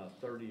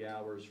 30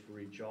 hours for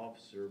each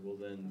officer, well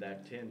then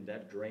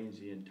that drains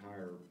the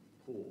entire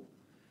pool.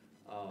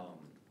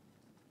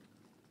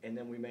 And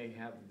then we may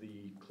have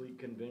the clique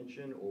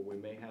convention, or we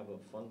may have a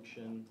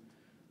function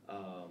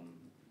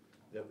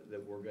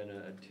that we're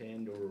gonna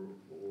attend,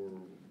 or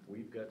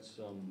we've got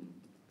some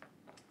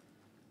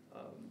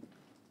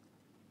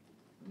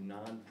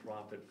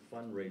nonprofit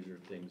fundraiser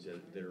things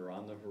that are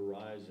on the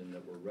horizon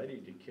that we're ready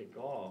to kick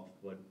off,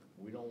 but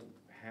we don't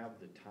have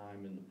the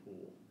time in the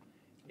pool.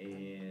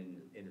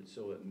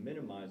 So it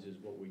minimizes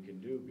what we can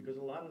do, because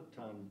a lot of the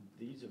time,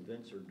 these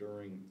events are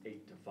during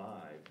 8 to 5,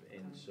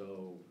 and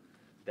so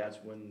that's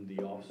when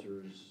the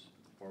officers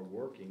are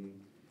working,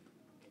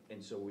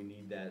 and so we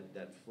need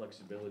that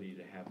flexibility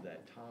to have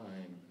that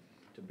time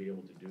to be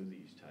able to do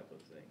these type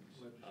of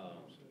things.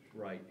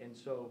 Right, and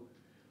so,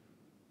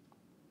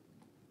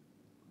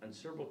 and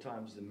several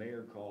times the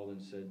mayor called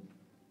and said,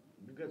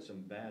 we've got some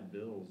bad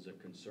bills that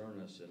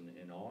concern us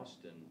in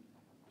Austin.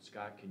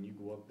 Scott, can you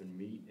go up and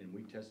meet? And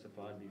we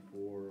testified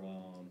before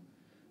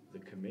the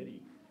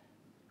committee.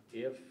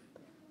 If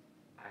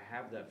I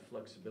have that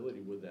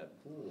flexibility with that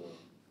pool,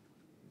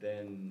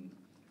 then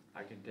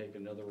I can take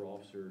another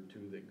officer or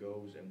two that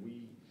goes, and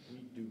we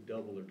do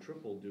double or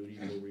triple duty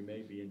where we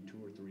may be in 2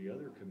 or 3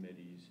 other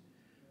committees.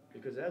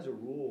 Because as a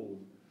rule,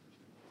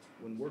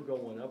 when we're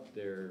going up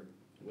there,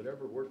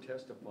 whatever we're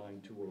testifying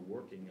to or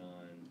working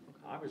on,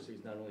 obviously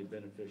it's not only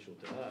beneficial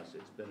to us,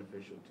 it's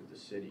beneficial to the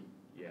city,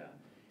 yeah.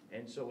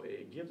 And so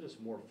it gives us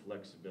more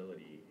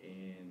flexibility,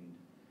 and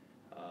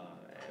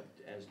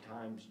as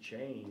times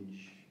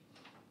change,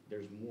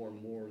 there's more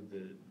and more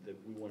that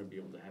we want to be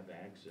able to have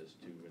access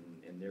to,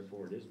 and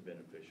therefore it is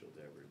beneficial to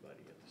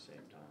everybody at the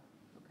same time.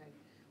 Okay.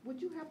 Would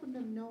you happen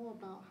to know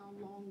about how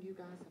long you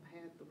guys have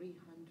had 300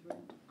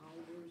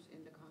 hours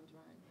in the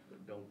contract? But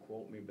don't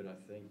quote me, but I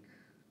think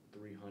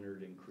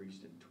 300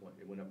 increased it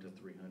went up to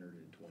 300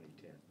 in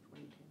 2010.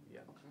 2010?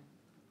 Yeah. Okay.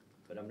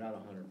 But I'm not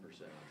 100%.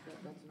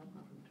 That's no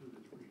problem.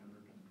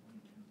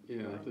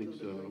 Yeah, I think Two to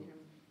so. 300.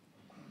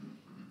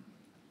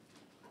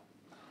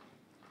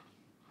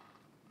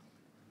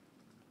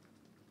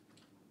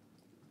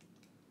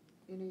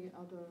 Any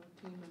other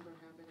team member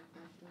have any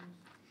questions?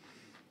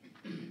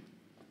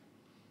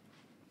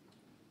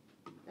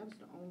 That was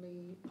the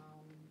only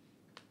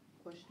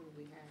question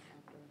we had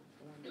after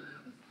going.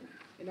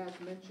 And as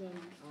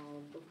mentioned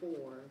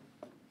before,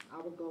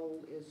 our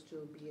goal is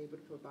to be able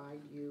to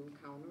provide you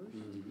counters,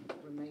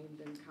 remaining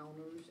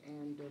counters,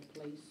 and to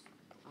place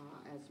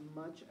as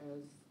much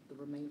as the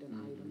remaining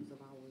items of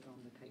ours on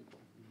the table.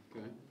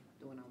 Okay.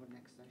 During our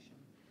next session.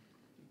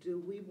 Do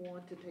we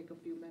want to take a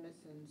few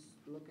minutes and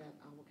look at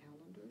our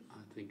calendars?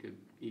 I think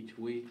each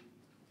week,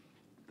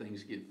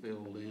 things get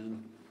filled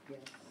in, Yes.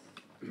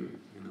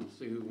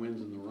 see who wins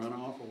in the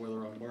runoff, or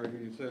whether I'm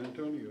bargaining in San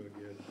Antonio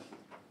again.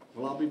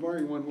 Well, I'll be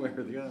bargaining one way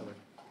or the other.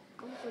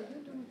 Oh, so you're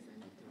doing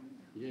San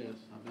Antonio? Yes,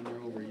 I've been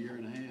there over a year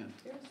and a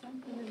half. There was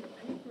something in the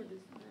paper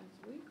this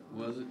past week on.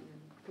 Was it?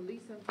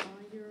 Police and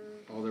fire.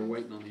 Oh, they're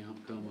waiting on the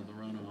outcome of the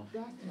runoff.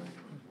 That's right.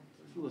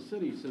 Well, the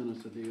city sent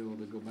us a deal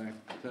to go back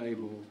to the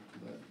table,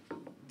 but,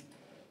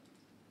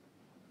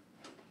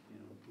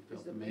 we felt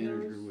Is the the manager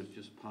mayor's- was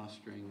just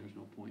posturing. There's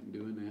no point in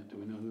doing that till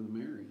we know who the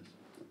mayor is.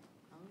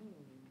 Oh,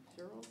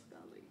 Cheryl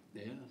Scully.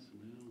 Yes,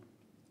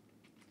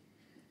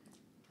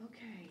 well,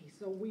 Okay,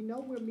 So we know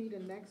we're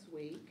meeting next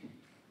week.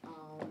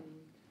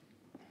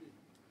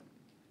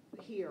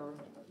 Here,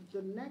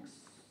 the next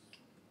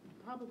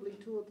probably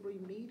 2 or 3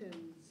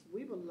 meetings,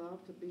 we would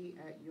love to be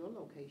at your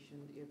location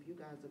if you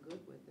guys are good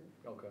with it,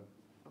 Okay,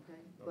 okay?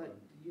 But Okay.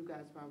 you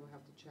guys probably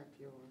have to check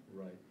your,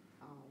 right.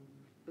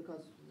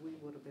 because we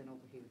would have been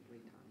over here 3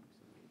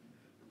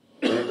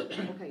 times.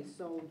 So. Okay,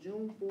 so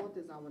June 4th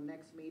is our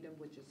next meeting,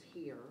 which is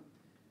here.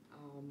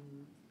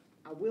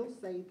 I will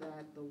say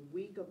that the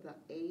week of the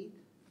 8th,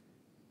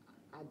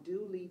 I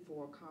do leave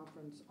for a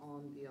conference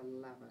on the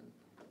 11th,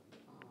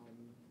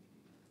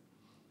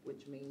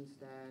 which means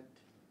that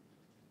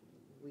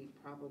we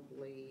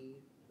probably,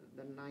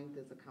 the 9th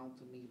is a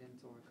council meeting,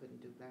 so I couldn't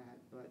do that,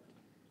 but,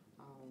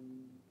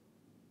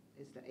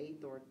 is the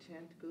 8th or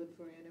 10th good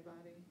for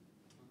anybody?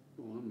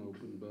 Well, I'm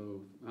open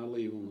both. I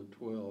leave on the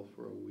 12th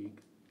for a week.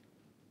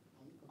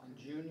 On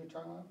June, you're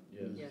talking about?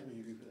 Yes.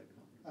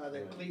 The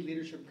Right. Lead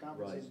Leadership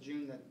Conference is Right.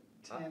 June the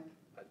 10th.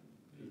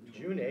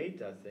 June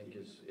 8th, I think,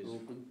 is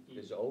Open.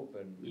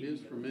 open. It is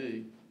for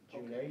me.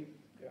 June 8th?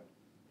 Yeah.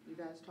 You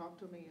guys talk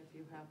to me if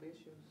you have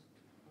issues,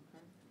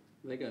 okay?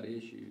 They got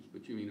issues,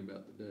 but you mean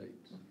about the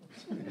dates.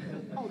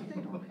 Oh,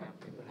 they don't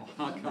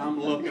have to. I'm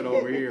looking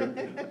over here.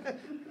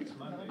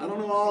 I don't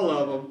know all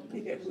of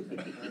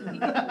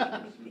them.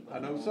 I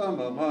know some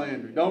of them, huh,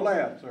 Andrew? Don't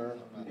laugh, sir.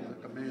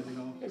 The commanding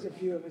There's officer. a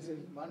few of us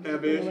in.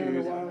 Have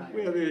issues.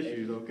 We have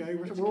issues, okay?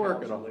 We're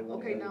working on it.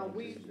 Okay, now,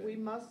 we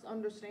must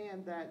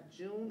understand that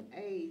June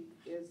 8th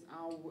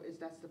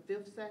that's the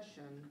 5th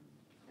session,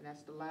 and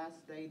that's the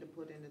last day to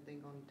put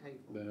anything on the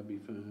table. That'd be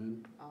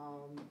fine.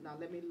 Now,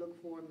 let me look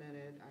for a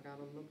minute, I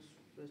gotta look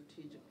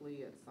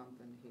strategically at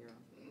something here.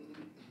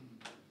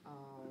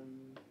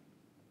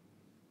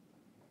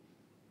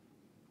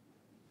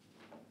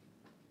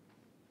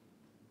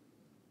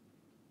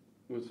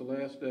 Well, it's the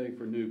last day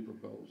for new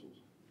proposals,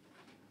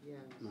 Yes,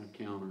 not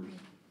counters.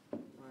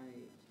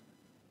 right.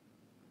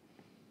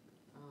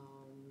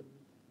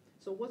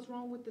 So what's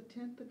wrong with the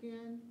 10th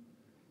again?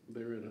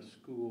 They're at a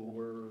school.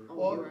 Oh,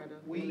 Well, you're at a-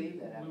 we won't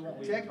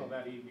leave tec- until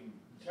that evening.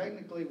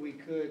 Technically, we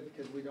could,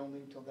 because we don't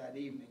leave till that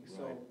evening,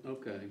 so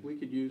Okay, we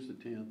could use the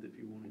 10th if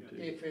you wanted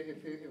to. if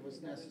it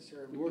was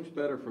necessary. It works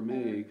better for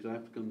me, because I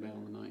have to come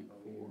down the night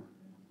before.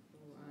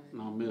 Right.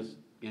 And I'll miss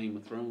Game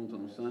of Thrones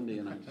on Sunday,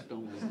 and I just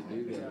don't want to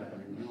do that if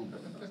I remember.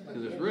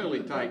 Because it's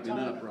really tightening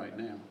up right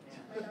now.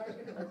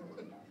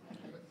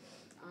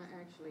 I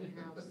actually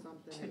have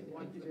something at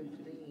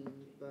 1:15,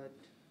 but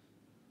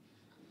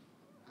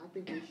I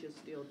think we should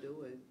still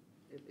do it.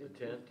 The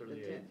 10th or the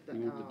 8th?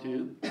 You want the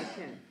 10th? The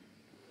 10th.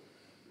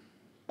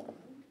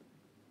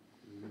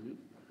 Mhm.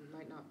 We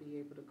might not be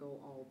able to go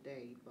all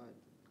day, but,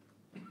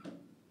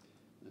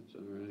 That's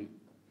all right.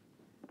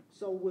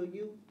 so will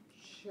you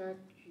check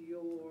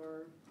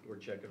your, We're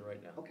checking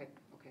right now. okay,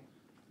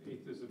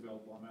 8th is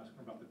available, I'm asking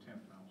about the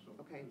 10th now, so.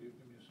 Okay. Give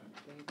me a second.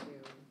 thank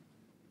you.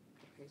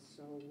 Okay,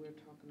 so we're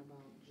talking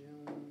about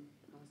June,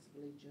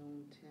 possibly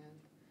June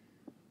 10th.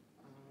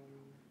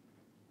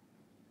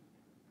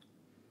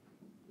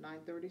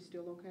 9:30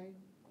 still okay?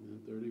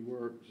 9:30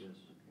 works. Yes.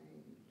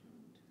 Okay,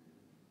 June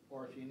 10th.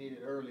 Or if you need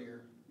it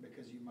earlier,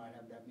 because you might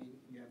have that meeting,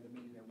 you have the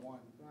meeting at 1.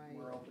 Right.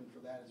 We're open for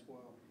that as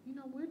well. You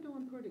know, we're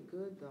doing pretty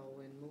good though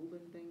in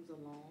moving things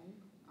along.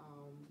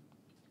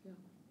 Yeah,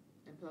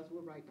 and plus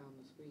we're right down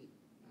the street.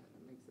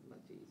 That makes it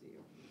much easier.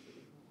 for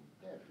City Hall.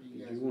 Yeah, if you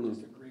Did guys you would wanna-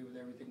 just agree with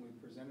everything we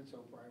presented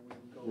so far, we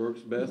would go.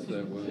 Works best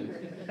that way.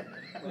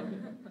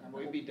 And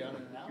we'd be done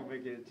in an hour.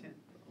 make it a 10.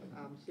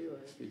 I'm sure.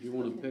 Did you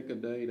want to pick a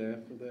date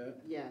after that?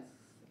 Yes.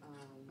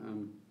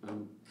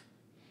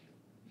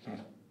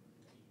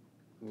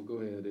 Well, go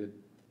ahead.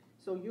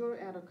 So you're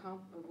at a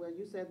well,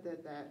 you said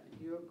that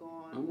you're I'm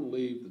going, gonna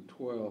leave the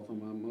 12th on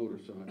my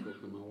motorcycle,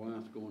 because my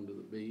wife's going to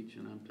the beach,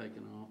 and I'm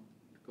taking off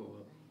to go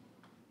up,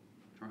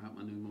 try out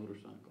my new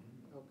motorcycle.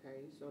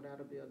 okay, so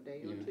that'll be a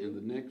day Yeah, or and the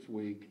two? next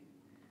week,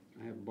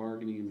 I have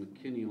bargaining in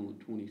McKinney on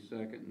the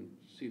 22nd and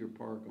Cedar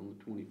Park on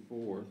the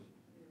 24th.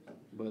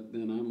 But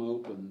then I'm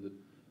open the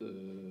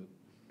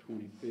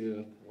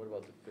 25th. What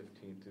about the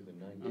 15th through the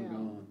 19th? I'm Yeah.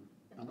 gone.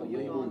 I'm Oh, gonna you're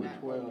leave gone on the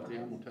that 12th, way.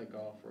 yeah, I'm gonna take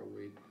off for a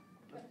week.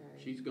 Okay.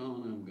 She's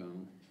gone, I'm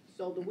gone.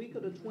 So the week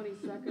of the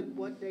 22nd,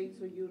 what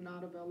dates are you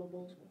not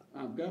available?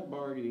 I've got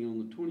bargaining on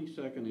the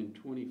 22nd and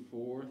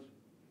 24th.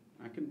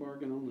 I can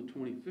bargain on the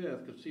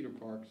 25th, because Cedar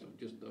Park's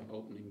just the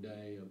opening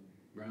day of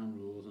ground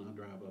rules, and I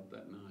drive up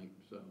that night,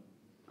 so.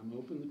 I'm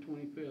open the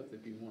 25th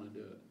if you wanna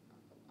do it.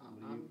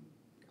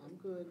 I'm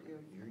good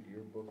if,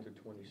 You're booked the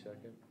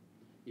 22nd?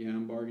 Yeah,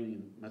 I'm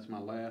bargaining, that's my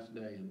last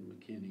day in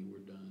McKinney, we're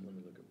done. Let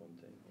me look at one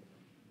thing.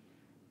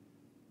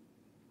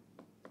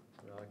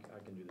 No, I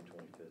can do the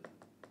 25th.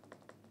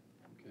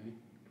 Okay?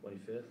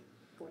 25th?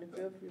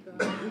 25th, you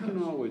got? We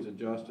can always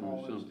adjust them if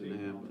All is something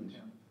taken on the happens.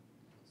 10th.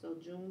 So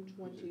June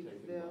 25th, She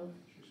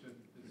said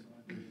it's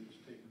not, it's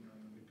taken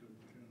during the week of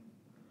June.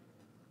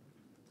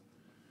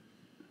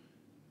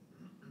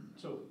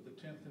 So the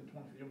 10th and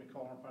 25th, you want me to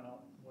call her and find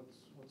out what's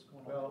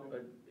going on?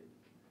 Well,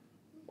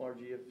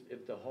 Margie,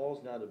 if the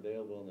hall's not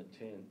available on the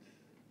 10th,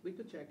 We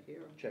could check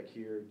here, check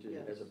here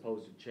Yes. as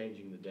opposed to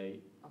changing the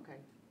date. okay.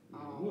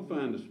 We'll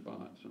find a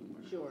spot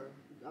somewhere. Sure,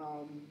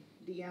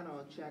 Deanna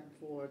will check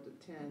for the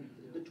 10th,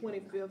 the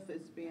 25th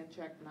is being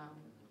checked now?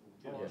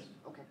 Or- Yes.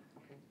 Okay,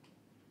 okay.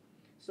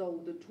 So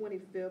the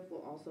 25th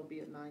will also be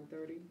at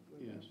 9:30?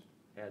 Yes.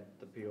 At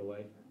the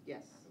POA?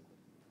 Yes.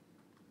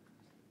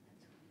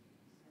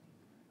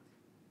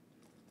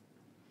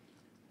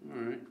 All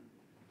right,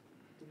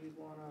 Do we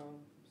wanna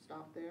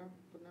stop there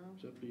for now?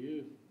 it's up to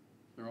you.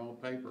 They're all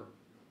paper.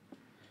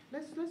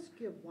 Let's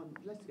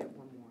get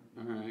one more.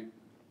 All right.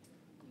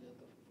 You got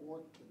the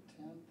 4th, the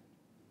 10th,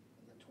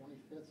 and the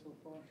 25th so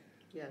far?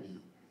 Yes.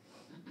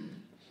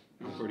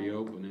 I'm pretty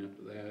open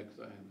after that,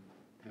 because I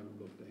haven't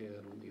looked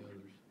ahead on the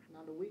others.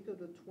 Now, the week of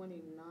the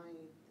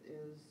 29th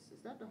is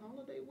that the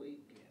holiday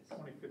week?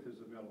 Twenty-fifth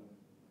is available.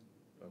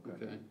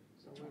 Okay.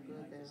 So we're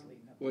good there.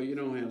 Well, you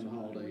don't have the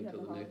holiday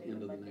till the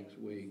end of the next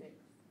week.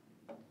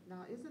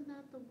 Now, isn't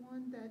that the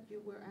one that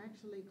you were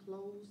actually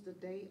closed the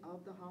day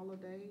of the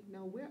holiday?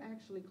 No, we're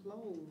actually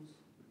closed,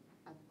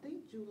 I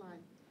think July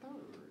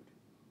 3rd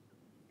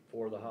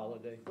For the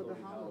holiday? for the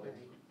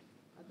holiday.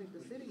 I think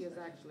the city is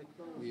actually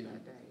closed Yeah.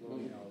 that day, Well,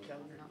 if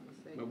I'm not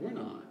mistaken. but we're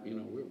not,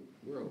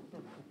 we're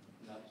open.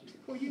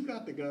 Well, you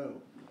got to go.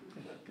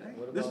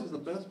 What This about- is the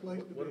best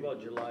place to be. What about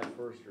July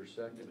 1st or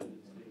 2nd?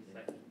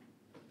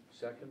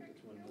 Second?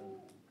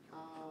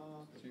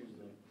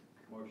 Tuesday,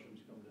 Martians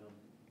come down.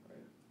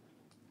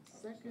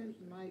 Second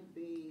might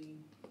be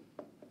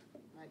a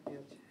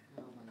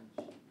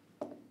challenge.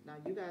 Now,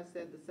 you guys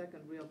said the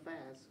second real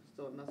fast,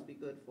 so it must be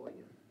good for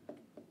you.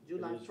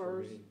 July It is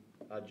for 1st, me.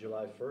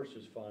 July 1st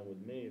is fine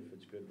with me if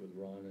it's good with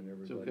Ron and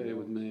It's everybody okay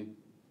with else. me.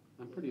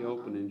 I'm pretty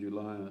open in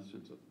July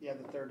since, Yeah,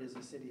 the 3rd is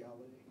a city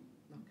holiday,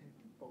 okay.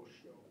 both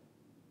show.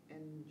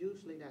 And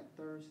usually that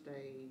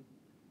Thursday.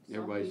 some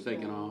Everybody's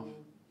taking people- off.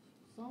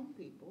 Some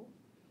people.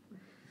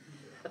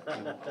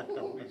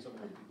 so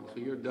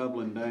you're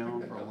doubling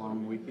down for a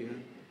long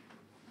weekend?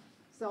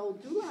 So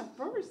July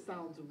 1st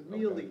sounds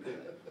really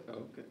good.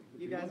 Okay.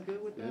 You guys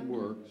good with that? It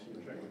works.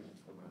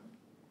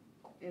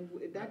 And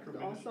that could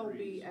Metro also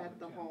be Ministries on at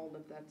the the 10th. hall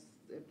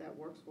if that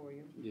works for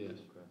you, Yes.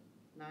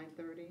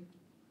 9:30.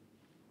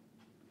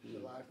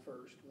 July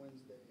 1st,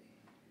 Wednesday.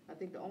 I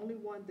think the only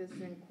one that's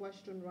in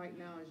question right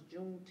now is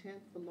June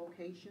 10th for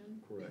location.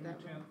 Is Correct. that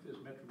June right? 10th is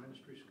Metro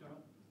Ministry,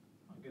 Scott.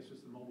 I guess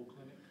it's the mobile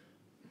clinic.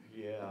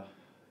 Yeah,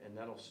 and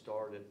that'll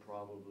start at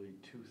probably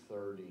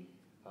 2:30.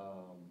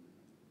 Now,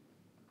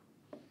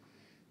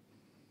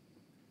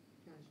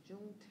 is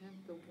June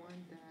 10th the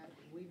one that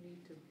we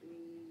need to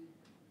be,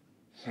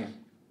 I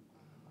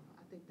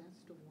think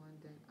that's the one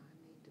that I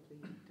need to be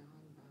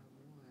done by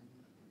 1.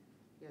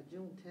 Yeah,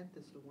 June 10th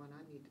is the one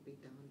I need to be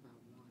done by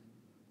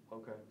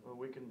 1. Okay, well,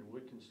 we can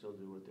still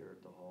do it there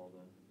at the hall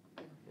then.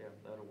 Yeah,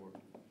 that'll work.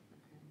 Okay.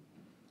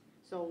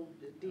 So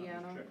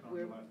Deanna, check on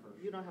we're, July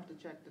 1st. you don't have to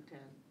check the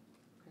 10th.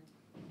 Okay.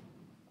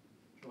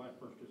 July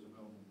 1st is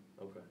available.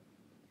 Okay.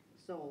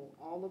 So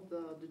all of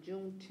the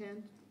June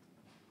 10th,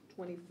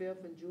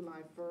 25th, and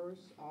July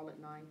 1st, all at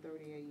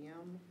 9:30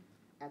 a.m.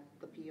 at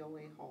the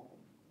POA hall.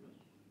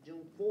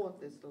 June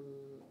 4th is the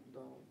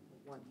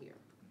one here,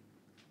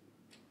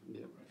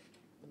 Yep.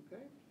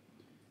 okay?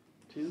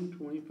 10,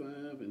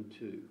 25, and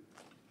 2.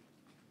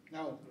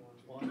 No,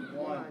 one.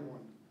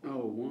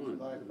 Oh, 1.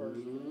 July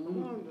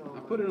 1st. I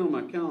put it on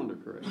my calendar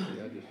correctly.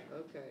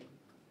 Okay.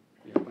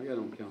 Yeah, I got it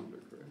on calendar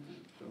correctly.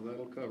 So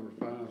that'll cover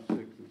 5,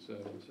 6, and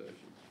 7 sessions.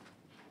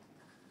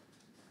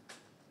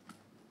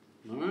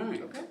 All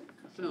right. Okay.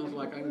 Sounds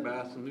like I can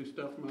buy some new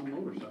stuff for my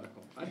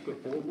motorcycle. I'd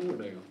put 4 more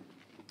down.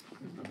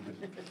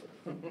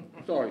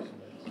 Sorry,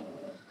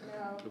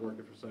 to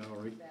working for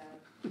salary.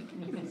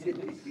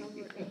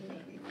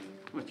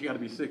 But you gotta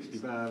be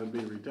 65 and be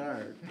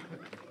retired.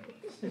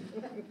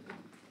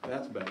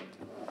 That's better.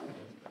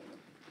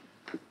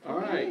 All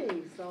right.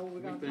 Okay, so we're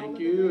We gonna call thank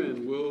it a you, day.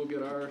 and we'll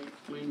get ours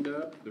cleaned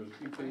up. There's a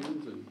few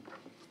things, and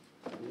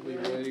we'll be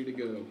ready to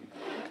go.